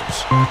Rose.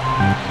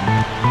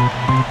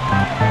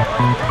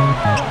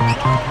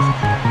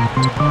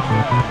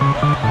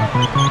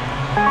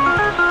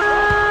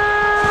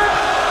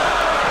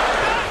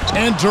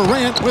 And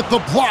Durant with the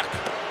block.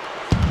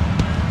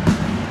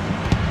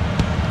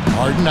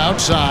 Harden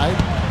outside.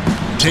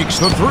 Takes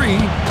the three.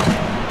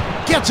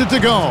 Gets it to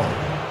go.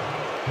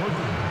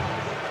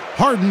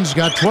 Harden's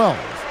got 12.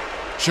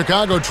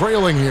 Chicago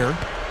trailing here.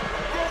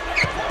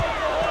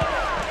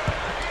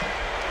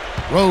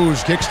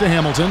 Rose kicks to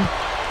Hamilton.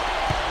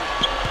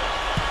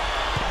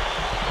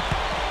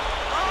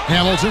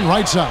 Hamilton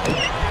right side.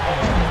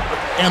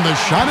 And the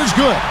shot is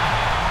good.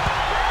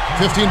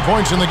 15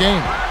 points in the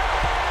game.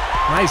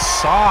 Nice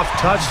soft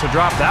touch to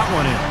drop that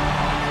one in.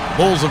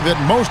 Bulls have hit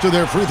most of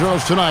their free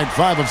throws tonight,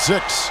 5 of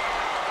 6.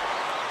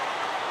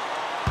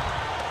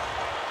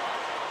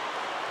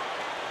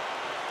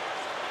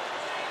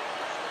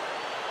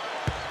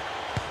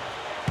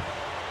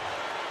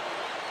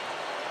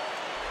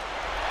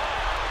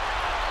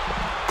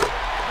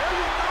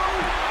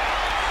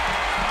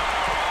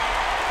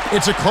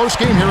 It's a close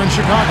game here in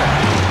Chicago.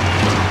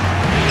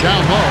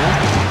 Down low,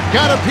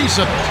 got a piece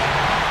of it.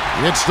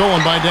 It's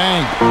stolen by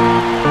Dang.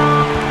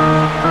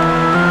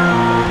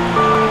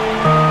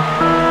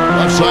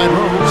 Left side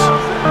Rose.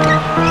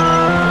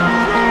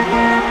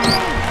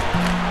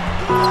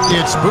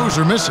 It's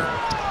Boozer missing.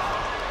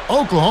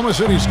 Oklahoma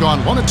City's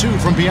gone 1 of 2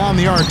 from beyond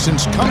the arc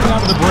since coming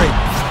out of the break.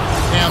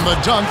 And the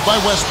dunk by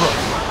Westbrook.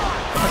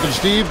 And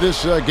Steve,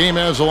 this game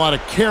has a lot of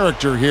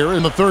character here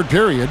in the third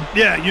period.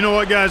 Yeah, you know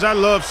what, guys? I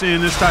love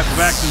seeing this type of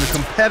action. A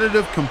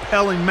competitive,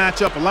 compelling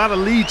matchup. A lot of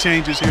lead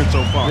changes here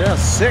so far. Yeah,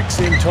 6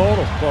 in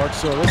total, Clark.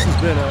 So this has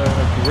been a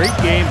great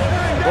game.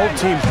 Both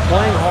teams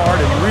playing hard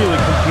and really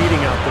competing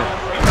out there.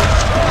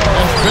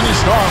 And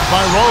finished off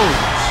by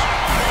Rose.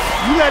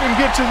 You let him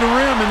get to the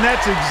rim, and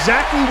that's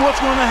exactly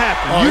what's going to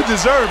happen. You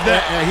deserve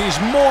that. He's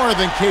more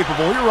than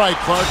capable. You're right,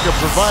 Clark, of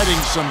providing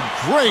some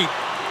great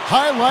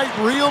highlight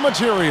reel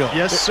material.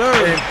 Yes, sir.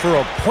 And for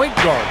a point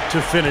guard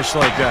to finish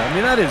like that, I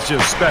mean, that is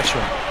just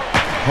special.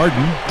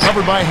 Harden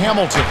covered by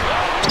Hamilton.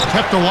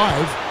 Kept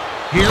alive.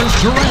 Here's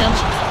Durant.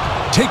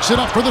 Takes it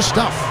up for the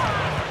stuff.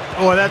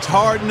 Oh, that's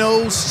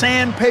hard-nosed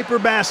sandpaper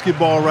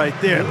basketball right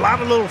there. A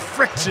lot of little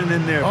friction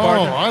in there,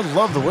 partner. Oh, I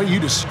love the way you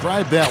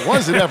described that.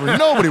 Was it ever?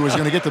 Nobody was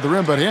going to get to the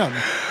rim but him.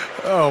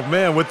 Oh,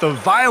 man, with the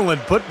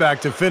violent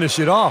putback to finish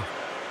it off.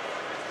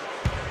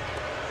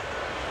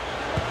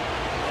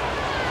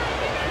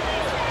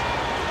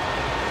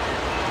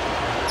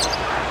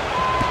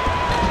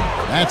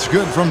 That's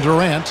good from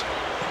Durant.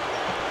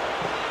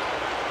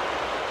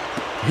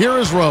 Here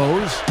is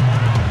Rose.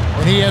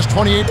 And he has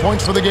 28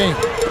 points for the game.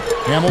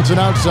 Hamilton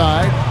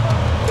outside.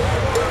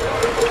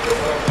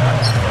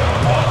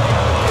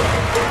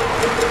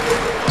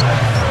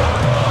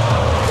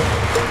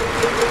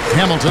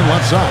 Hamilton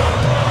left side.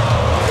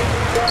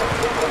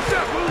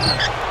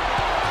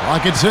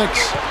 Clock at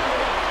 6.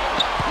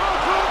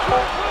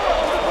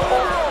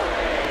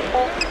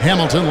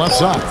 Hamilton left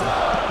side.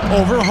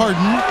 Over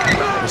Harden.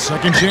 A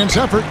second chance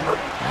effort.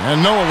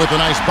 And Noah with a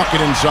nice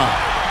bucket inside.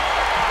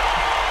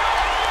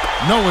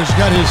 Noah's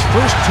got his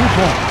first 2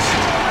 points.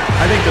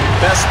 I think the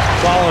best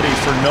quality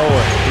for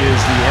Noah is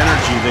the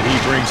energy that he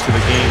brings to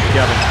the game,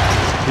 Kevin.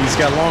 He's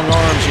got long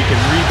arms, he can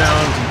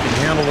rebound, he can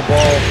handle the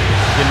ball,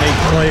 he can make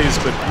plays,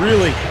 but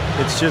really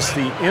it's just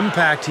the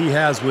impact he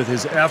has with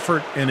his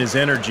effort and his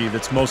energy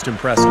that's most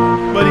impressive.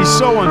 But he's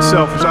so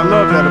unselfish. I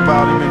love that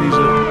about him, and he's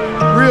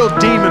a real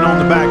demon on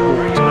the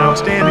backboard. He's an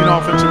outstanding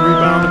offensive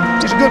rebounder.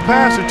 He's a good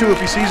passer, too. If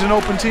he sees an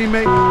open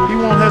teammate, he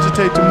won't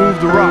hesitate to move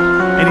the rock.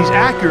 And he's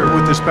accurate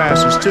with his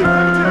passes, too.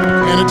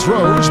 And it's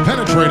Rose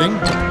penetrating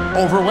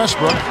over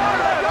Westbrook.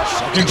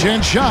 Second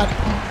chance shot.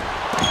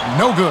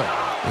 No good.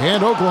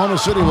 And Oklahoma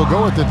City will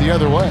go with it the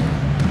other way.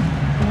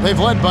 They've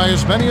led by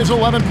as many as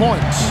 11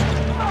 points.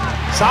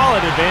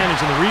 Solid advantage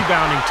in the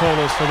rebounding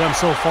totals for them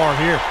so far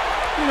here.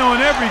 You know,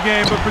 in every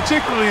game, but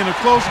particularly in a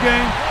close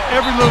game,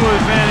 every little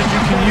advantage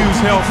you can use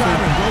helps.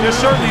 They're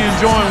certainly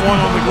enjoying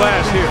one on the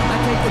glass here.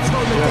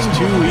 Just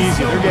too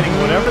easy. They're getting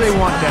whatever they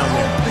want down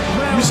there.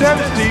 You said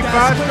it, Steve.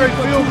 5 straight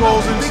field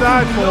goals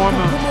inside for them.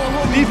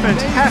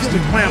 Defense has to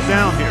clamp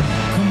down here.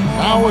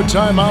 Now a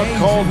timeout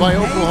called by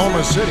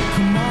Oklahoma City.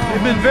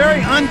 They've been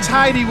very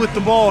untidy with the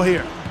ball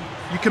here.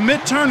 You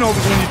commit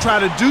turnovers when you try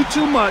to do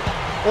too much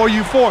or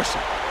you force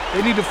it.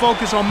 They need to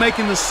focus on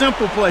making the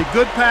simple play,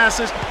 good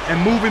passes,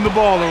 and moving the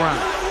ball around.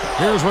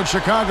 Here's what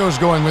Chicago's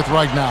going with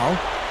right now.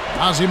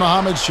 Nazi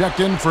Muhammad's checked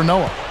in for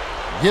Noah.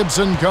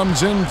 Gibson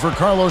comes in for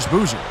Carlos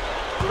Boozer.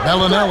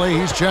 Bellinelli,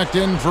 he's checked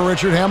in for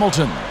Richard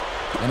Hamilton.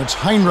 And it's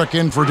Heinrich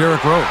in for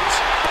Derrick Rose.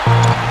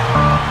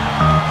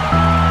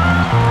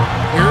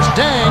 Here's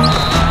Dang.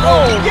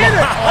 Oh, get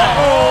it!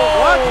 Oh,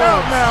 watch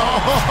out now.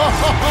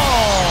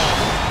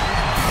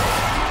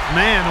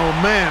 Man, oh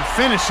man,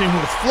 finishing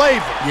with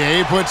flavor. Yeah,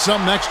 he put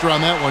something extra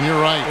on that one, you're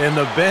right. And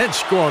the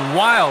bench going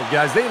wild,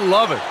 guys. They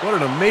love it. What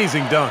an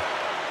amazing dunk.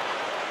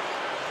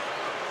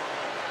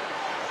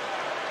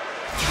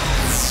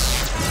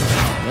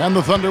 And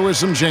the Thunder with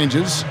some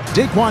changes.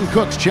 Daquan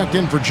Cook's checked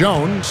in for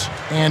Jones,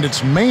 and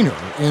it's Maynard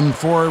in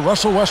for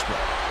Russell Westbrook.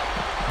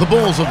 The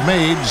Bulls have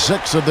made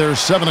 6 of their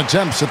 7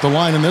 attempts at the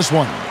line in this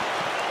one.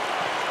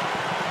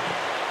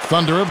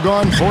 Thunder have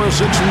gone 4 of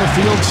 6 from the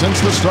field since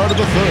the start of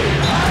the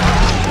third.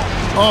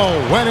 Oh,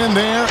 went in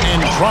there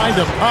and tried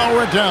to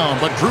power it down,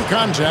 but drew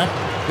contact.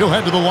 He'll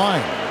head to the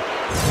line.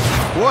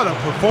 What a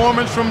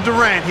performance from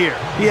Durant here.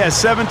 He has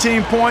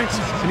 17 points,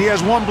 and he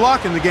has 1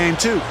 block in the game,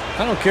 too.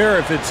 I don't care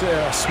if it's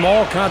a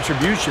small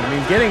contribution. I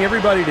mean, getting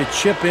everybody to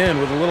chip in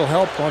with a little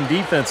help on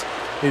defense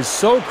is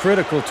so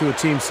critical to a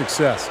team's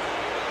success.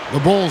 The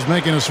Bulls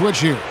making a switch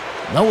here.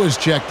 Noah's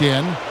checked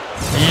in,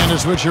 and a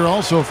switch here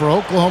also for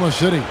Oklahoma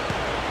City.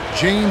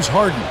 James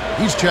Harden.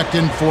 He's checked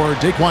in for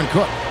Daquan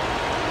Cook.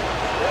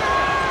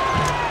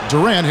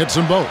 Durant hits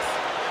them both.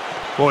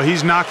 Boy,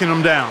 he's knocking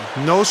them down.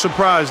 No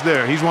surprise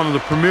there. He's one of the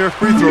premier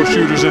free throw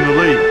shooters in the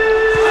league.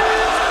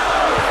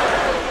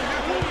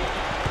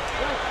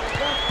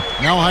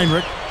 Now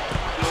Hinrich,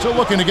 still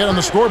looking to get on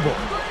the scoreboard.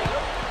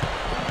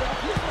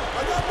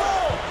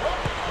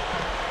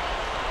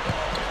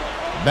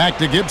 Back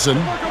to Gibson.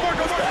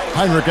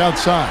 Hinrich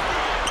outside.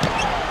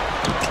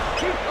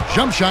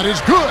 Jump shot is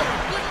good.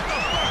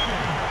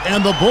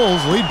 And the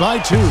Bulls lead by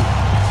 2.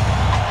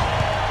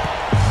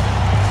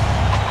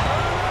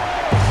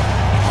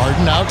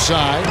 Harden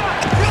outside.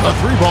 A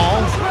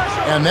 3-ball.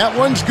 And that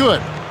one's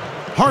good.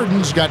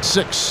 Harden's got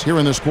 6 here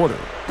in this quarter.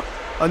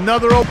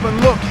 Another open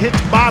look hits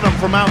bottom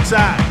from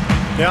outside.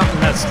 Yeah,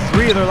 and that's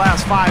 3 of their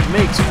last 5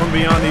 makes from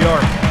beyond the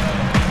arc.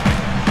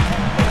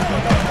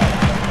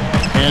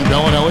 And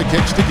Bellinelli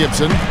kicks to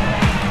Gibson.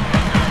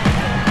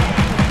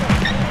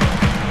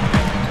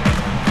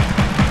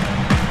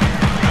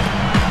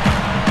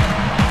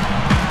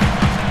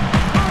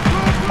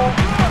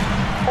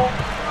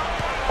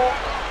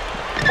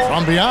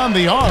 From beyond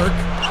the arc,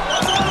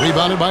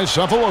 rebounded by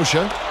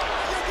Sefolosha.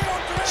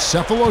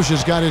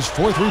 Sefolosha's got his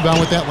 4th rebound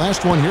with that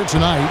last one here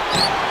tonight.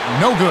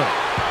 No good.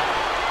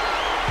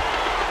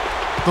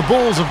 The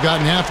Bulls have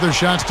gotten half their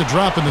shots to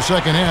drop in the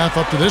second half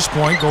up to this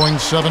point, going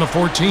 7 of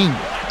 14.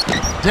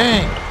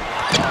 Dang.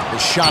 The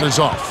shot is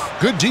off.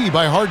 Good D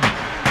by Harden.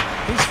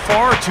 He's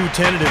far too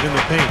tentative in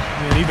the paint,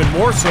 and even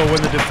more so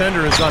when the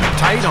defender is up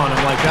tight on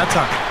him like that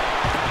time.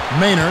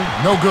 Maynard,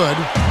 no good.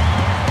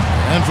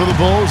 And for the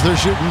Bulls, they're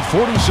shooting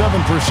 47%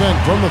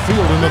 from the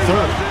field in the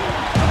 3rd.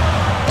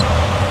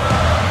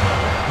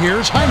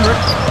 Here's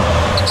Hinrich.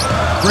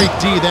 Great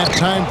D that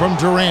time from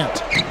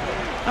Durant.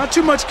 Not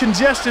too much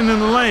congestion in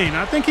the lane.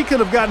 I think he could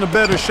have gotten a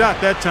better shot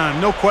that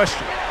time, no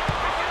question.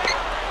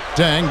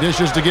 Dang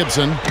dishes to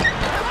Gibson.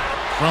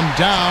 From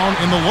down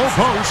in the low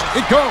post,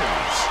 it goes.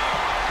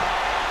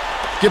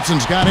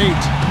 Gibson's got 8.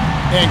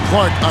 And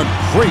Clark, a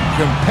great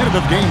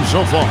competitive game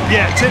so far.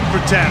 Yeah, tit for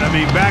tat. I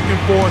mean, back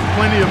and forth,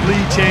 plenty of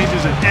lead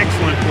changes, and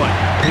excellent play.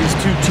 These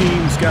two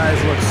teams, guys,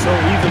 look so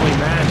evenly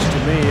matched to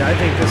me. I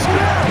think this could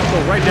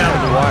go right down to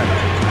the wire.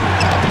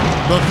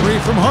 The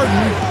 3 from Harden.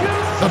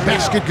 The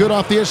basket good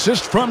off the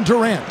assist from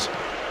Durant.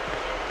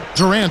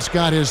 Durant's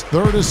got his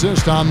 3rd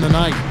assist on the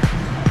night.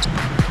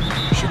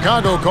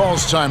 Chicago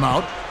calls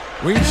timeout.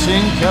 We've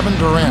seen Kevin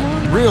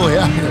Durant really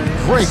having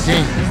a great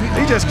game.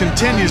 He just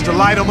continues to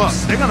light them up.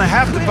 They're going to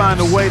have to find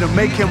a way to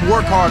make him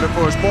work harder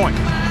for his point.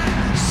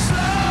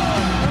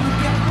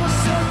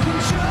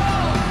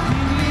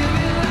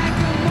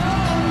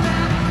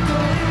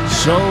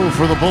 So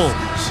for the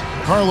Bulls,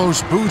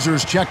 Carlos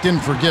Boozer's checked in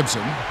for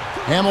Gibson.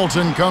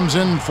 Hamilton comes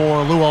in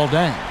for Luol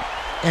Deng.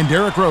 And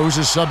Derrick Rose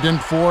is subbed in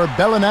for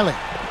Bellinelli.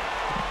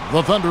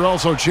 The Thunder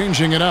also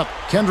changing it up.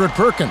 Kendrick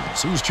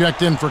Perkins, he's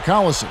checked in for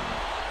Collison.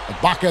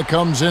 Ibaka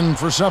comes in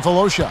for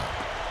Sefolosha.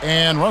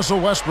 And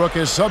Russell Westbrook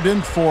is subbed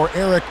in for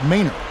Eric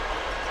Maynard.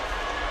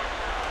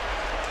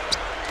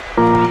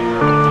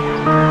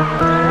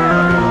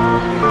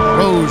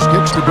 Rose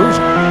kicks to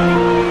Boozer.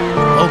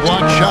 Low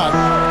block shot.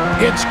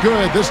 It's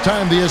good. This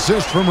time the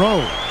assist from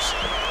Rose.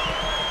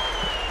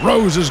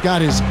 Rose has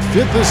got his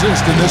 5th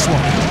assist in this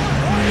one.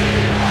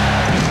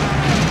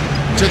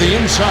 To the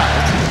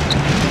inside.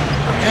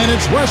 And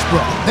it's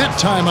Westbrook. That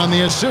time on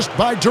the assist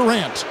by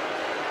Durant.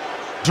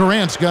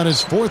 Durant's got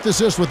his 4th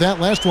assist with that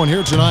last one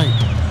here tonight.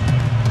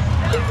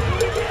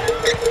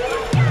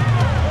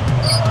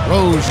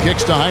 Rose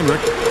kicks to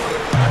Hinrich.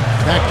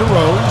 Back to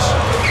Rose.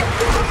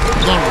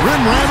 The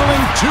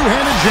rim-rattling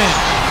 2-handed jam.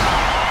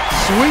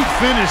 Sweet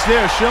finish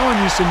there, showing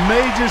you some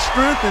major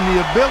strength and the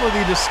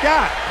ability to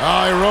sky.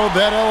 I rode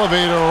that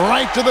elevator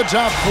right to the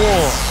top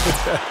floor.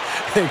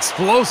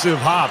 Explosive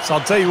hops.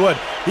 I'll tell you what,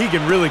 he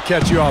can really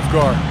catch you off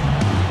guard.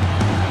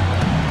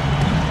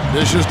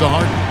 Dishes to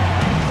Harden.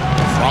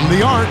 From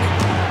the arc.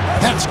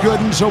 That's good,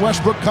 and so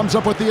Westbrook comes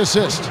up with the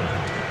assist.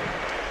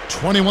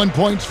 21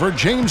 points for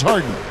James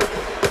Harden.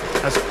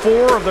 That's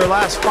 4 of their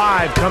last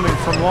 5 coming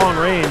from long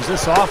range.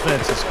 This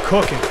offense is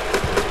cooking.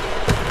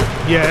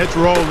 Yeah, it's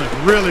rolling,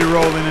 really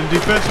rolling. And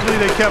defensively,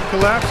 they kept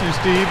collapsing,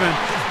 Steve, and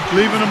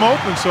leaving them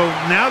open. So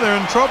now they're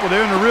in trouble.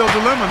 They're in a real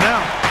dilemma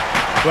now.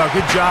 Well,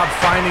 good job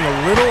finding a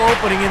little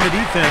opening in the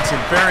defense and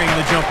burying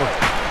the jumper.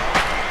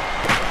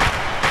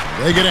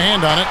 They get a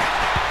hand on it.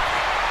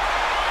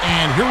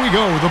 And here we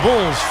go, the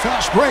Bulls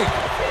fast break.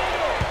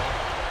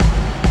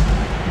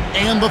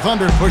 And the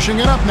Thunder pushing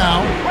it up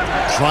now.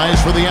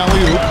 Tries for the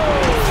alley-oop.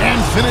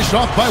 And finished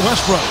off by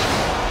Westbrook.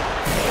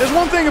 There's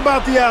one thing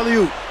about the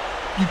alley-oop.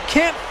 You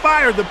can't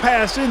fire the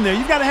pass in there.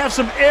 You've got to have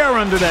some air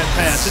under that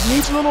pass. It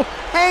needs a little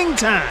hang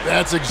time.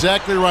 That's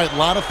exactly right. A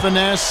lot of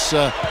finesse,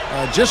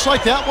 just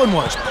like that one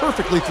was.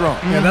 Perfectly thrown.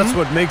 Yeah, that's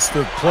what makes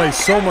the play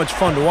so much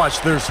fun to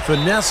watch. There's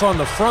finesse on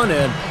the front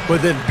end,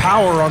 but then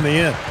power on the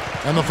end.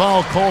 And the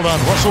foul called on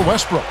Russell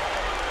Westbrook.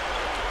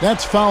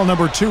 That's foul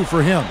number 2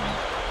 for him.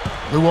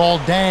 Luol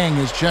Deng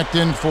is checked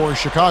in for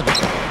Chicago.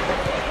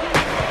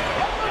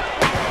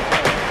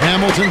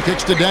 Hamilton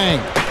kicks to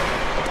Deng.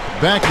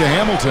 back to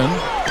Hamilton.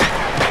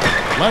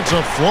 Lets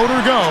a floater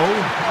go.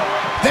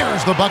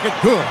 There's the bucket.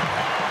 Good.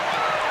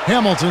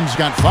 Hamilton's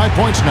got 5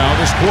 points now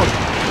this quarter.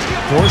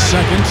 4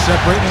 seconds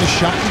separating the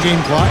shot and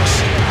game clocks.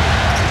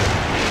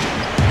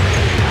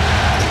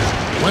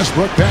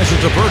 Westbrook passes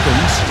to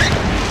Perkins.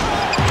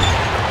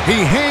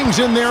 He hangs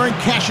in there and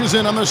cashes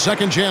in on the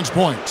second chance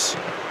points.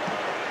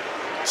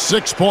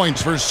 6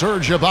 points for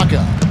Serge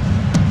Ibaka.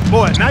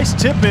 Boy, nice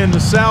tip in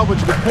to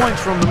salvage the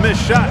points from the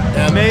missed shot.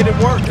 And made it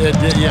work. It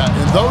did, yeah.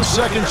 And those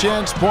second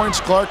chance points,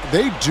 Clark,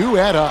 they do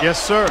add up.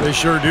 Yes, sir. They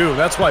sure do.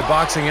 That's why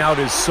boxing out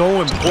is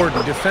so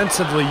important.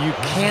 Defensively, you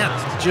can't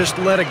just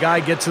let a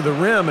guy get to the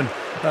rim and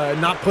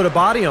not put a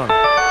body on him.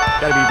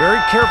 Got to be very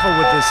careful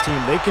with this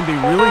team. They can be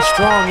really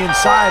strong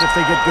inside if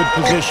they get good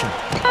position.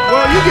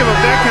 Well, you give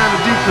up that kind of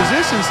deep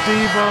position,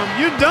 Steve,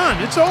 you're done.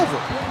 It's over.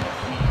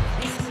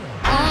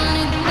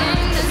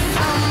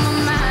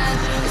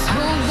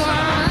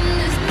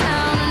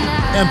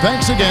 And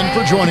thanks again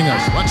for joining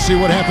us. Let's see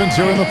what happens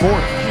here in the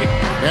fourth.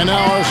 And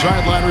now our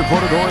sideline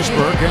reporter, Doris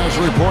Burke, has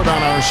a report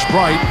on our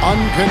Sprite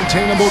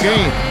Uncontainable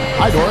game.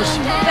 Hi, Doris.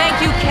 Thank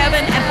you,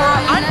 Kevin. And for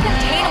our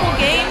Uncontainable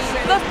game,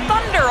 the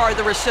Thunder are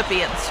the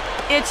recipients.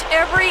 It's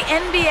every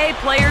NBA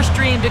player's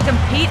dream to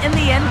compete in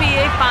the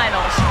NBA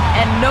Finals.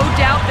 And no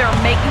doubt they're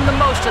making the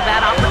most of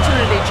that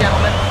opportunity,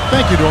 gentlemen.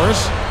 Thank you,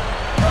 Doris.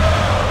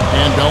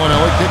 And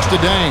Bellinelli kicks to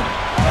Dang.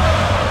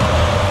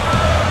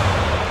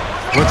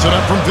 Puts it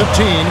up from 15.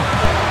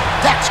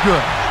 That's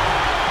good.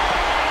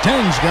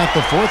 Dang's got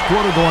the fourth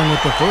quarter going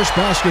with the first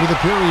basket of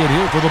the period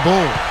here for the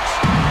Bulls.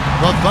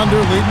 The Thunder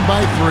leading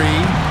by 3.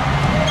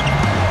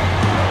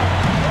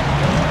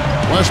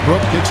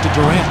 Westbrook kicks to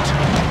Durant.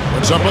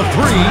 Puts up a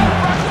 3.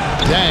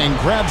 Dang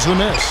grabs the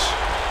miss.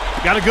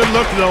 Got a good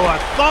look, though. I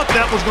thought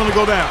that was going to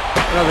go down.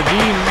 Now, the D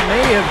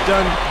may have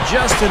done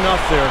just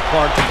enough there,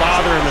 Clark, to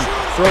bother him and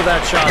throw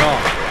that shot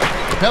off.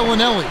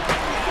 Bellinelli.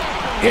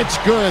 It's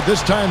good.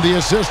 This time the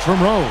assist from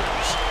Rose.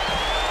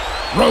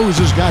 Rose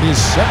has got his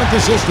 7th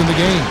assist in the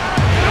game.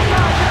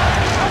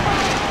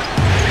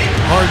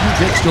 Harden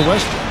kicks to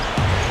Westbrook.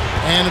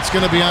 And it's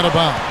going to be out of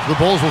bounds. The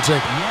Bulls will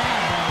take it.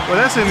 Well,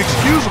 that's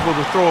inexcusable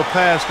to throw a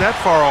pass that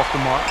far off the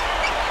mark.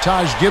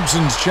 Taj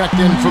Gibson's checked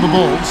in for the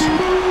Bulls.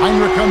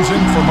 Heinrich comes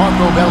in for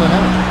Marco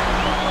Bellinelli.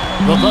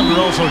 The Thunder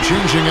also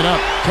changing it up.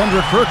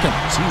 Kendrick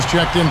Perkins, he's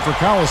checked in for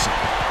Collison.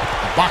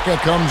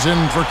 Ibaka comes in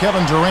for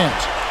Kevin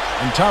Durant.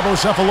 And Thabo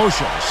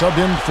Sefolosha subbed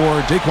in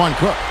for Daquan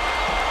Cook.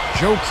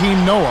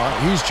 Joakim Noah,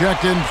 he's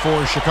checked in for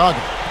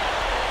Chicago.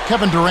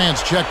 Kevin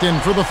Durant's checked in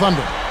for the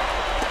Thunder.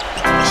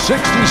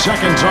 60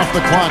 seconds off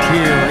the clock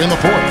here in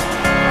the fourth.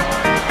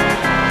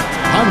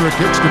 Heinrich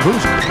kicks to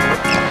Boozer.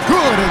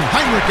 Good, and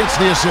Heinrich gets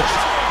the assist.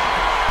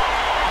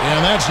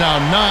 And that's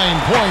now 9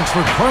 points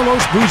for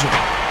Carlos Boozer.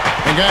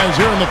 And guys,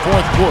 here in the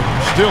fourth quarter,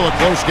 still a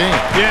close game.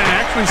 Yeah, and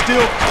actually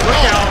still,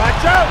 look out,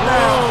 watch out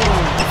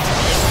now.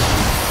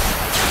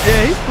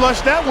 Yeah, he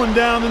flushed that one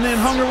down and then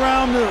hung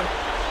around to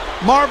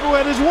marvel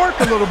at his work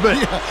a little bit.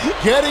 Yeah,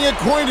 getting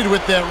acquainted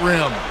with that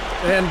rim.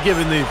 And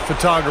giving the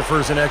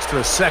photographers an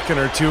extra second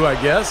or two, I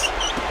guess.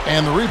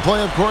 And the replay,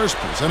 of course,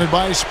 presented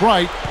by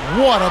Sprite.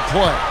 What a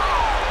play.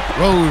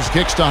 Rose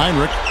kicks to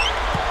Heinrich.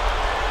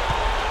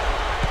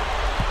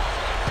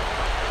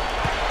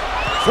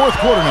 Fourth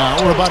quarter now.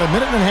 We're about a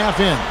minute and a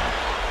half in.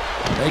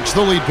 Takes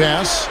the lead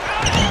pass.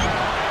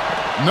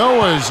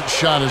 Noah's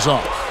shot is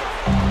off.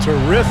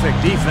 Terrific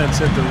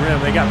defense at the rim.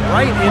 They got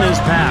right in his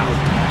path.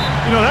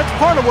 You know, that's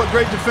part of what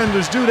great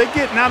defenders do. They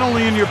get not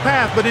only in your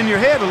path, but in your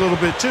head a little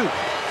bit, too.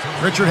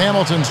 Richard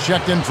Hamilton's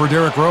checked in for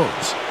Derrick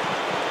Rose.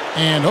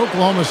 And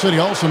Oklahoma City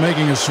also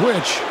making a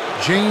switch.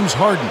 James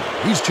Harden.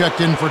 He's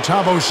checked in for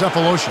Thabo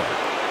Sefolosha.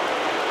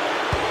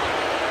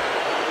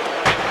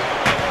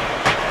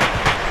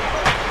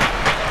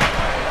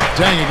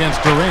 Dang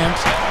against Durant.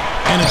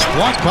 And it's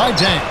blocked by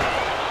Dang.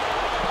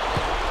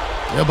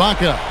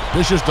 Ibaka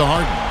dishes to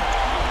Harden.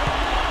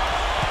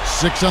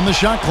 6 on the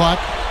shot clock.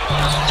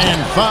 And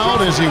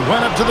fouled as he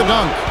went up to the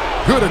dunk.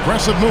 Good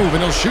aggressive move,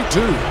 and he'll shoot 2.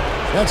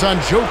 That's on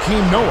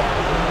Joakim Noah.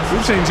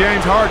 We've seen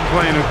James Harden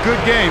playing a good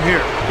game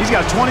here. He's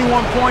got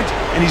 21 points,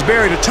 and he's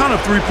buried a ton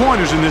of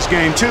three-pointers in this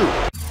game, too.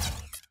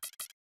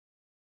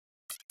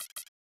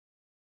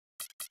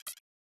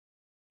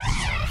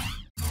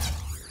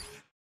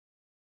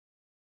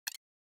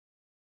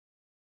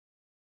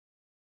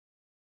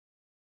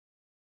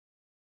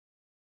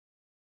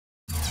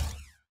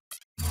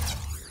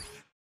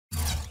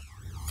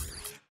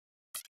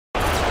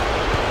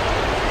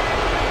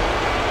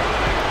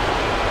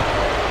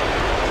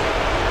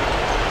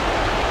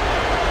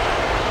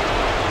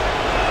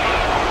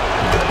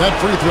 That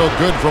free throw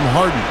good from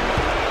Harden.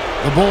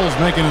 The Bulls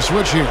making a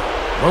switch here.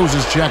 Rose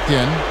is checked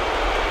in.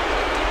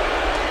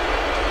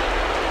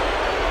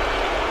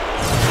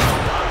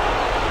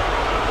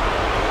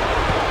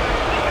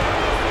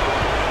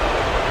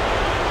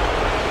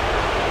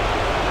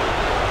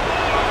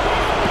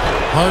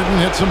 Harden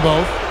hits them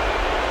both.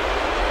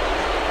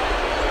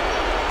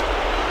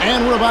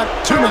 And we're about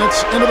 2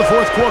 minutes into the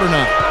fourth quarter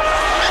now.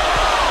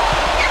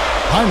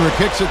 Heinrich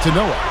kicks it to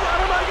Noah.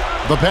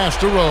 The pass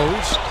to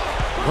Rose.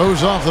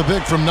 Rose off the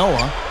pick from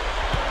Noah.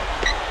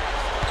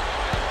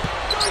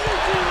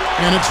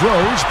 And it's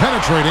Rose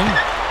penetrating.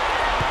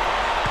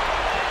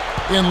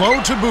 In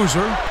low to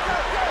Boozer.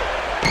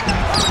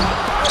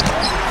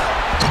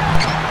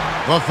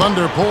 The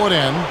Thunder pull it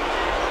in.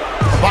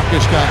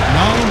 Ibaka's got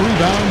 9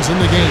 rebounds in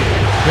the game.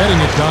 Getting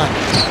it done.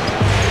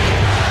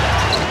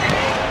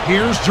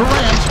 Here's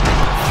Durant.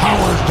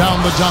 Powers down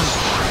the dunk.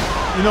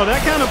 You know,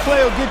 that kind of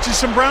play will get you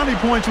some brownie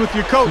points with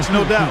your coach,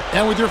 no doubt.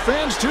 And with your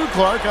fans too,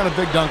 Clark, on a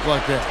big dunk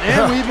like that.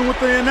 And even with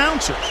the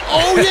announcers.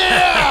 Oh,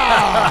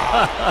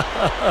 yeah!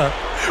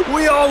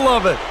 We all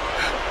love it.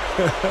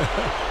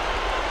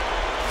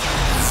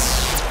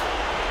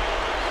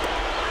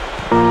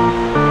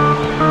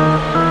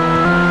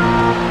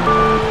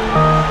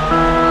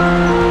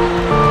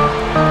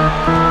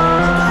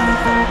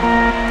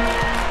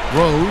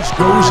 Rose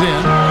goes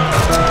in,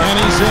 and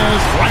he says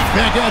right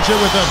back at you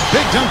with a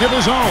big dunk of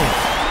his own.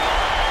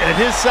 At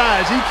his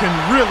size, he can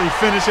really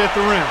finish at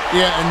the rim.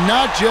 Yeah, and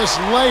not just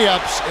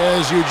layups,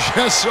 as you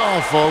just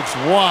saw, folks.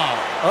 Wow.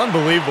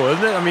 Unbelievable,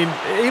 isn't it? I mean,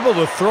 able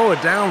to throw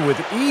it down with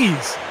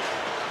ease.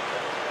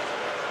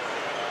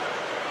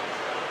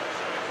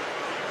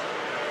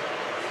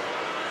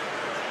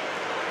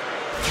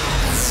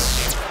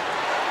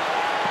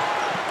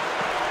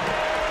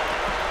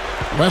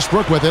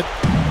 Westbrook with it.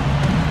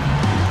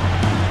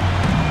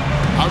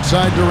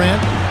 Outside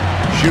Durant.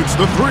 Shoots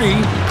the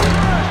 3.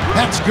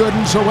 That's good,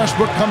 and so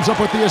Westbrook comes up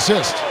with the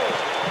assist.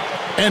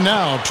 And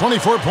now,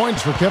 24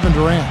 points for Kevin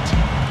Durant.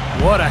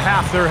 What a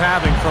half they're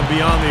having from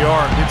beyond the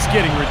arc. It's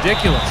getting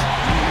ridiculous.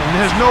 And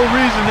there's no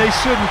reason they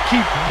shouldn't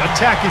keep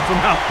attacking from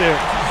out there.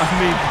 I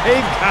mean,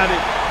 they've got it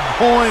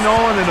going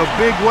on in a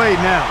big way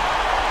now.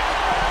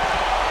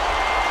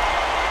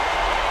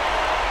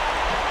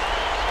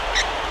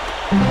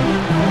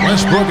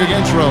 Westbrook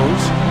against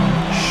Rose.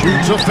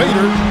 Shoots a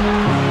fader.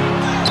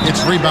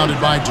 It's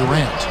rebounded by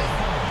Durant.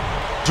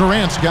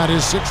 Durant's got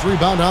his 6th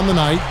rebound on the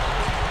night.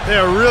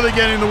 They're really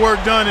getting the work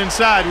done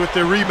inside with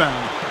their rebound.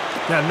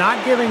 Now,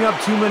 not giving up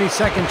too many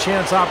second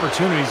chance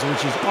opportunities,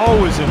 which is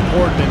always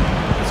important, and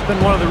it's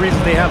been one of the reasons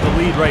they have the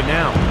lead right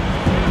now.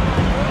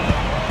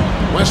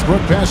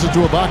 Westbrook passes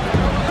to Ibaka.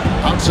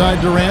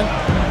 Outside Durant.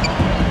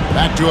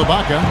 Back to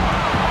Ibaka.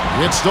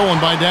 It's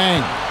stolen by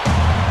Dang.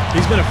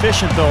 He's been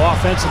efficient, though,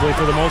 offensively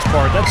for the most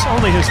part. That's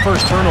only his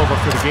first turnover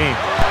for the game.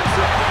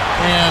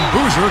 And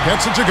Boozer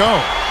gets it to go.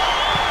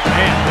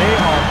 Man, they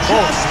are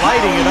both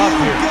lighting it up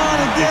here.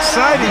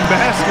 Exciting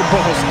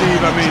basketball,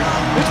 Steve. I mean,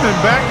 it's been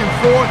back and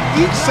forth,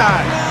 each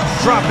side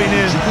dropping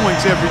in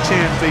points every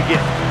chance they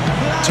get.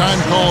 Time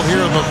call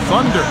here. The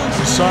Thunder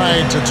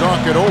decide to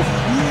talk it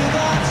over.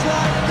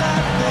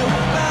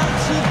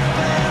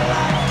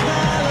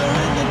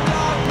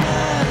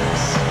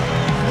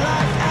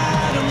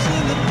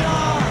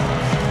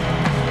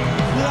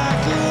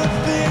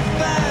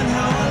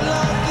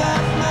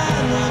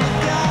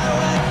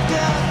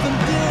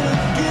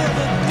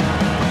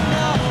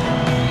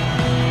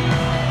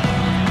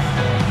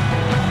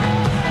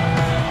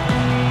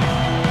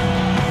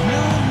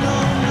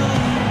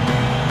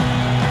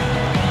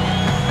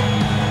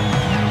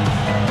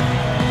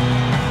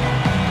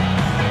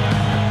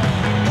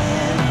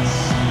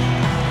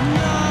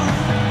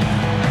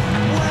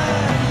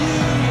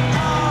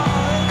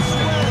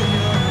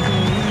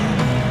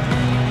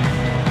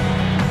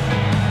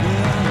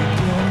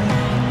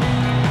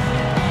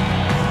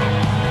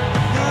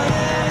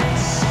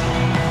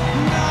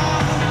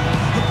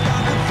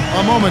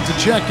 A moment to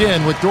check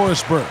in with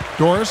Doris Burke.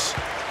 Doris?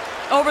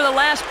 Over the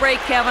last break,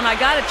 Kevin, I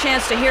got a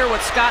chance to hear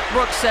what Scott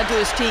Brooks said to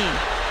his team.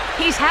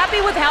 He's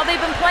happy with how they've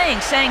been playing,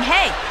 saying,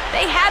 hey,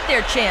 they had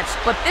their chance,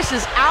 but this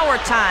is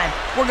our time.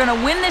 We're going to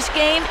win this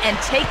game and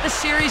take the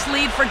series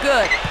lead for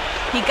good.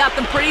 He got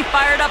them pretty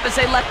fired up as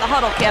they left the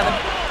huddle, Kevin.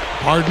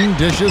 Harden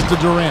dishes to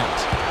Durant,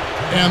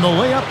 and the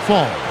layup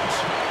falls.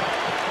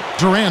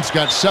 Durant's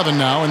got 7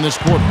 now in this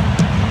quarter.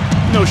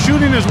 You know,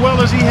 shooting as well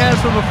as he has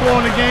from the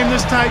floor in the game,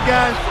 this tight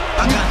guy,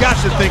 you've got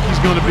to think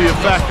he's going to be a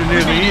factor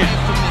near the end.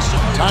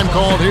 Time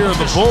called here.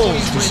 The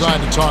Bulls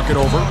decide to talk it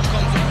over.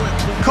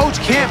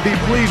 Coach can't be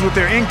pleased with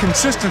their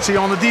inconsistency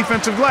on the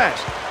defensive glass.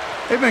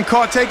 They've been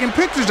caught taking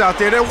pictures out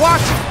there. They're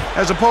watching,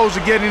 as opposed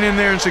to getting in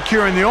there and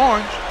securing the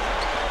orange.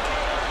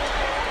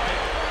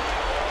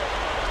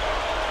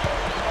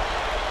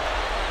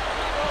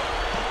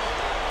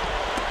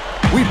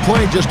 We've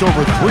played just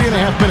over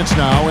 3.5 minutes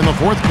now in the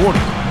 4th quarter.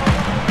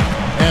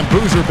 And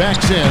Boozer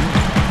backs in.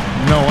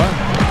 Noah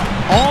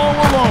all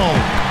alone.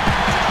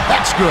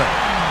 That's good.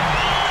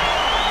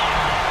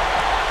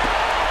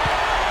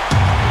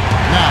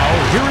 Now,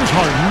 here is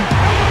Harden.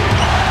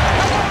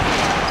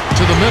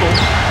 To the middle.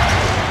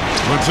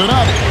 Puts it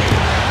up.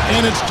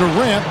 And it's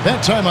Durant.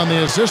 That time on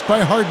the assist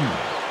by Harden.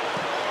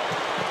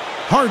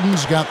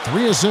 Harden's got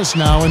 3 assists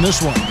now in this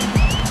one.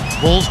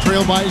 Bulls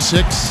trail by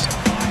 6.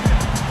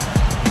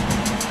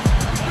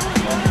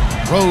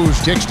 Rose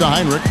kicks to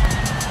Heinrich.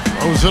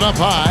 Throws it up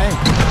high.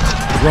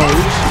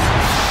 Rose.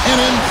 An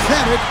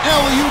emphatic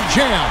alley-oop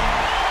jam.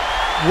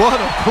 What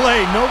a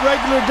play. No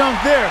regular dunk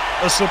there.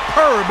 A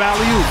superb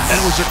alley-oop. And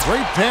it was a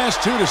great pass,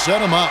 too, to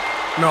set him up.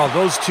 No,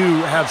 those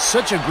two have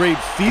such a great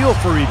feel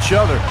for each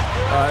other.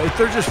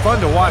 They're just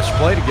fun to watch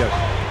play together.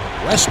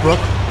 Westbrook.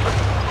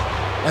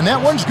 And that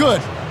one's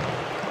good.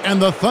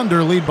 And the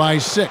Thunder lead by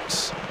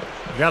 6.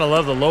 You gotta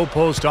love the low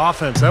post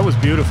offense. That was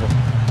beautiful.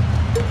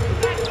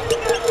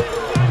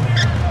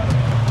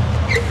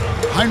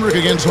 Heinrich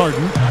against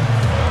Harden.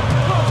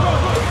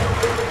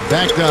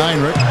 Back to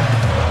Heinrich.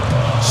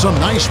 Some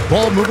nice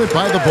ball movement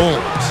by the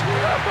Bulls.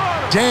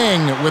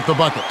 Dang with the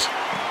bucket.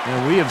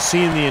 And we have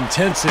seen the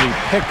intensity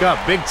pick up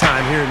big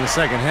time here in the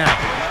second half.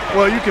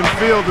 Well, you can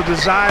feel the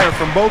desire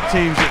from both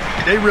teams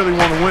that they really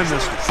want to win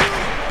this one.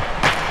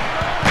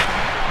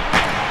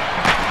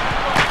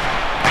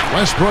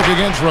 Westbrook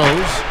against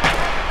Rose.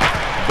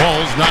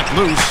 Ball's not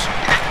loose.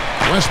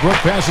 Westbrook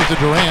passes to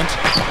Durant.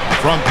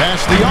 From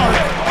past the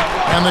arc.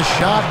 And the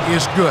shot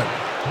is good.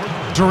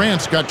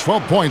 Durant's got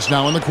 12 points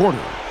now in the quarter.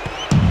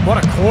 What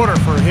a quarter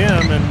for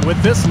him, and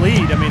with this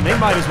lead, I mean, they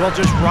might as well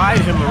just ride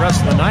him the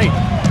rest of the night.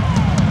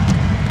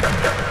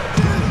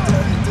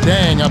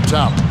 Dang up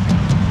top.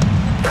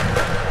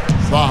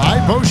 The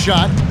high post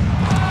shot.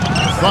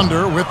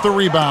 Thunder with the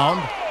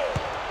rebound.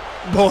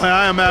 Boy,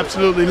 I am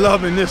absolutely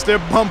loving this. They're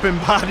bumping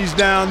bodies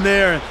down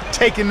there and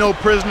taking no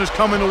prisoners,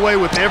 coming away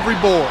with every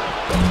board.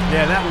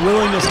 Yeah, that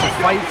willingness to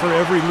fight for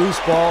every loose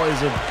ball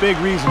is a big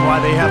reason why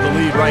they have the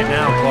lead right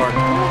now, Clark.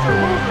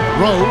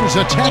 Rose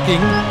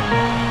attacking.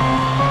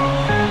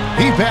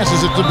 He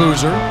passes it to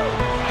Boozer.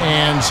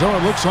 And so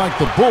it looks like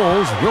the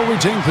Bulls will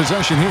retain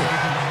possession here.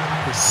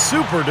 A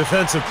super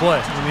defensive play.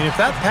 I mean, if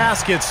that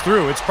pass gets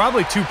through, it's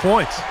probably 2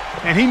 points.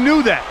 And he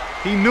knew that.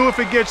 He knew if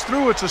it gets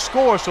through, it's a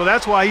score, so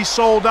that's why he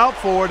sold out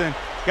for it and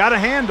got a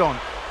hand on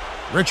it.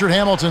 Richard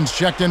Hamilton's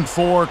checked in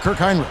for Kirk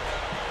Heinrich.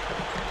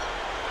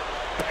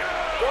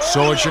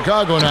 So it's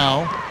Chicago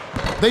now.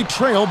 They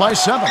trail by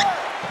 7.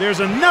 There's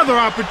another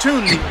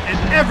opportunity,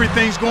 and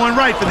everything's going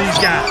right for these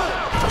guys.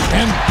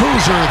 And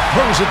Boozer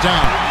throws it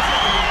down.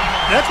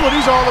 That's what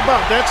he's all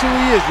about. That's who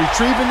he is,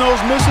 retrieving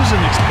those misses and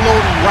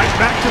exploding right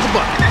back to the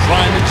bucket.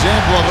 Prime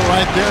example of it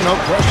right there, no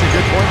question.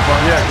 Good point,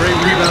 Clark. Yeah, great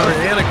rebounder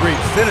and a great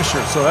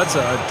finisher, so that's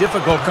a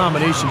difficult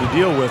combination to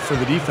deal with for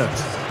the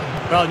defense.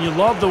 Well, and you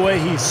love the way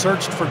he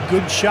searched for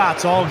good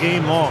shots all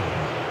game long.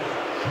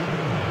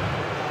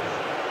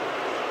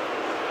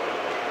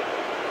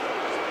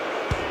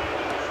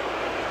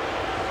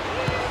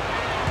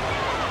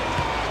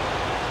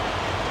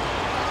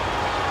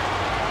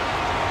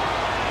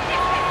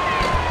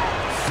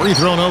 Free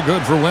throw no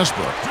good for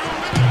Westbrook.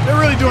 They're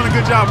really doing a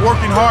good job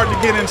working hard to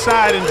get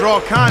inside and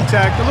draw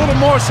contact, a little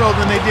more so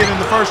than they did in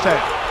the first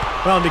half.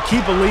 Well, and to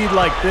keep a lead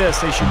like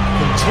this, they should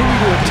continue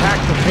to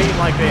attack the paint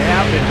like they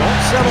have been.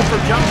 Don't settle for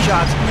jump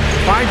shots.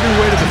 Find your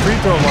way to the free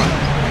throw line.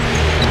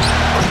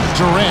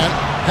 Durant,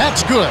 that's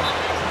good.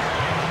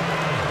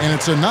 And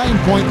it's a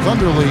 9-point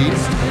Thunder lead.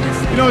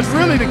 You know, it's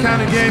really the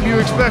kind of game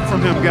you expect from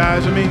him,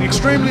 guys. I mean,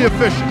 extremely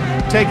efficient,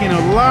 taking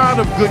a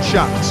lot of good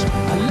shots.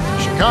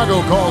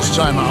 Chicago calls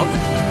timeout.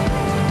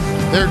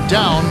 They're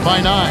down by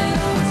 9.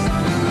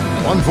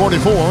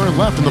 1:44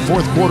 left in the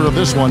fourth quarter of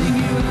this one.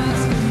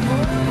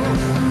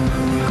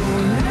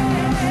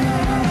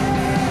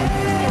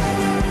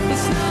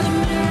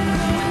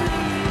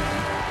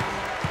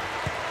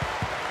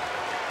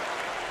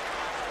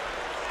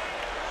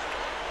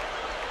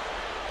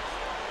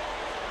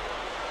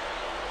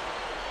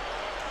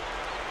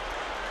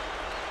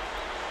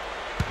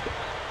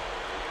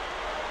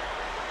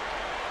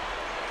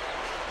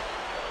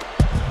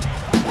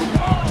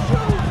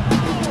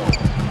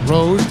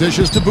 Rose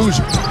dishes to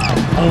Boozer.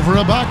 Over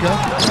Ibaka.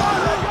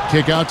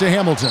 Kick out to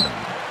Hamilton.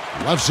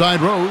 Left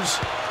side Rose.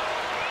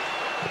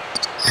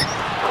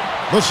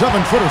 The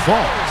 7-footer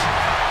falls.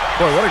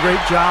 Boy, what a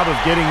great job of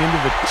getting into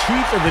the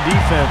teeth of the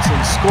defense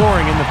and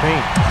scoring in the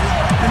paint.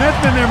 And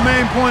that's been their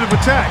main point of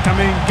attack. I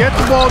mean, get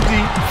the ball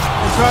deep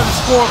and try to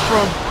score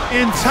from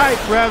in tight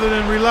rather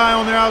than rely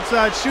on their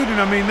outside shooting.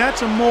 I mean,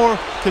 that's a more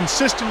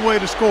consistent way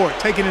to score it.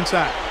 Take it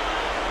inside.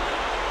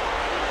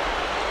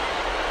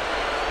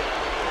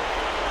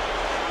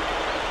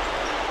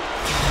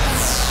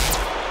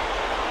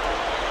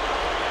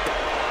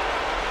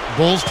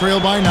 Bulls trail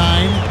by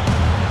 9.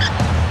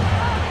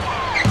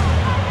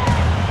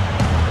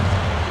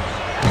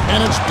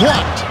 And it's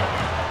blocked.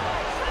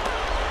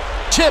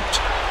 Tipped.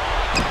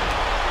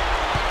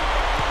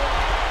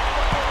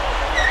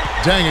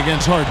 Dang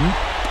against Harden.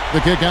 The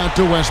kick out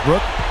to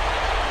Westbrook.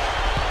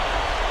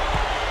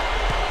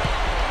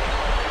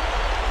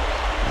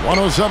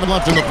 1:07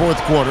 left in the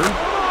fourth quarter.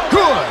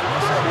 Good!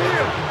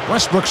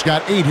 Westbrook's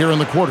got 8 here in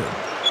the quarter.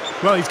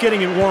 Well, he's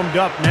getting it warmed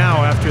up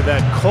now after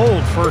that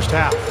cold first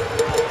half.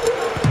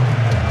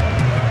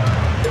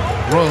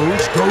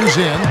 Rose goes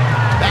in.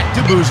 Back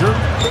to Boozer.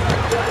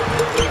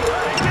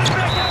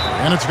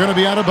 And it's going to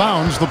be out of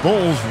bounds. The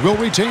Bulls will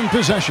retain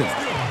possession.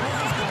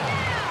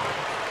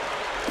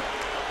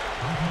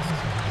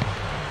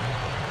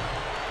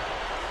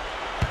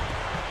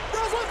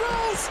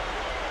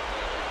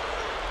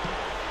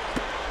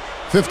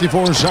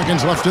 54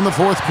 seconds left in the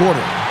fourth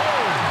quarter.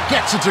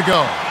 Gets it to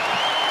go.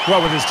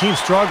 Well, with his team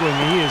struggling,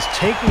 he is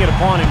taking it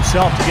upon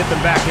himself to get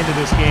them back into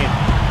this game.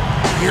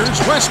 Here's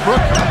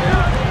Westbrook.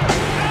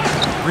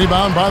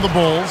 Rebound by the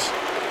Bulls.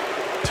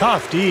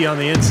 Tough D on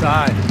the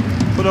inside.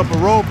 Put up a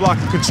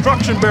roadblock, a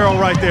construction barrel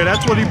right there.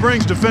 That's what he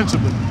brings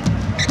defensively.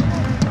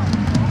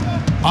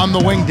 On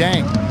the wing,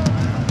 Dang.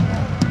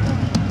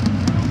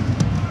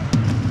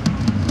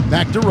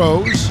 Back to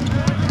Rose.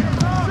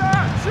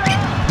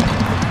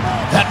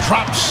 That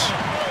drops.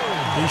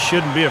 He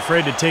shouldn't be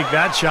afraid to take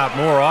that shot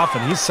more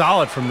often. He's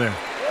solid from there.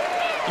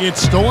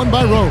 It's stolen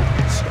by Rose.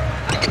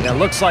 Yeah,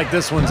 looks like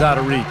this one's out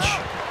of reach.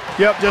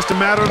 Yep, just a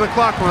matter of the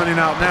clock running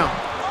out now.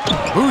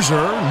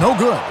 Boozer, no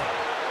good.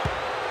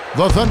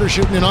 The Thunder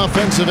shooting in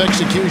offensive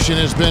execution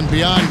has been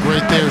beyond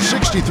great there.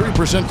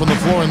 63% from the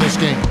floor in this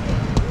game.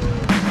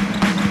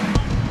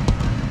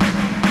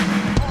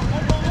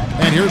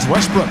 And here's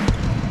Westbrook.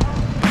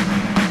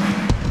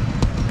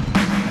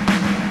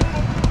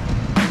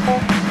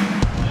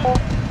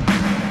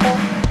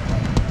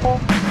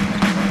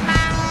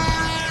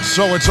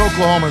 So it's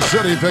Oklahoma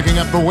City picking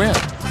up the win.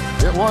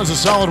 It was a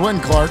solid win,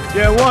 Clark.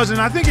 Yeah, it was, and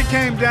I think it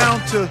came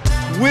down to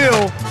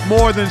will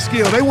more than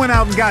skill. They went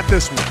out and got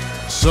this one.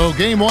 So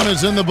game one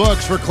is in the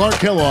books for Clark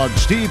Kellogg,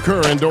 Steve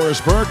Kerr, and Doris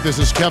Burke. This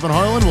is Kevin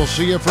Harlan. We'll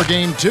see you for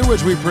game two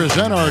as we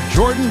present our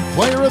Jordan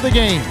Player of the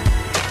Game.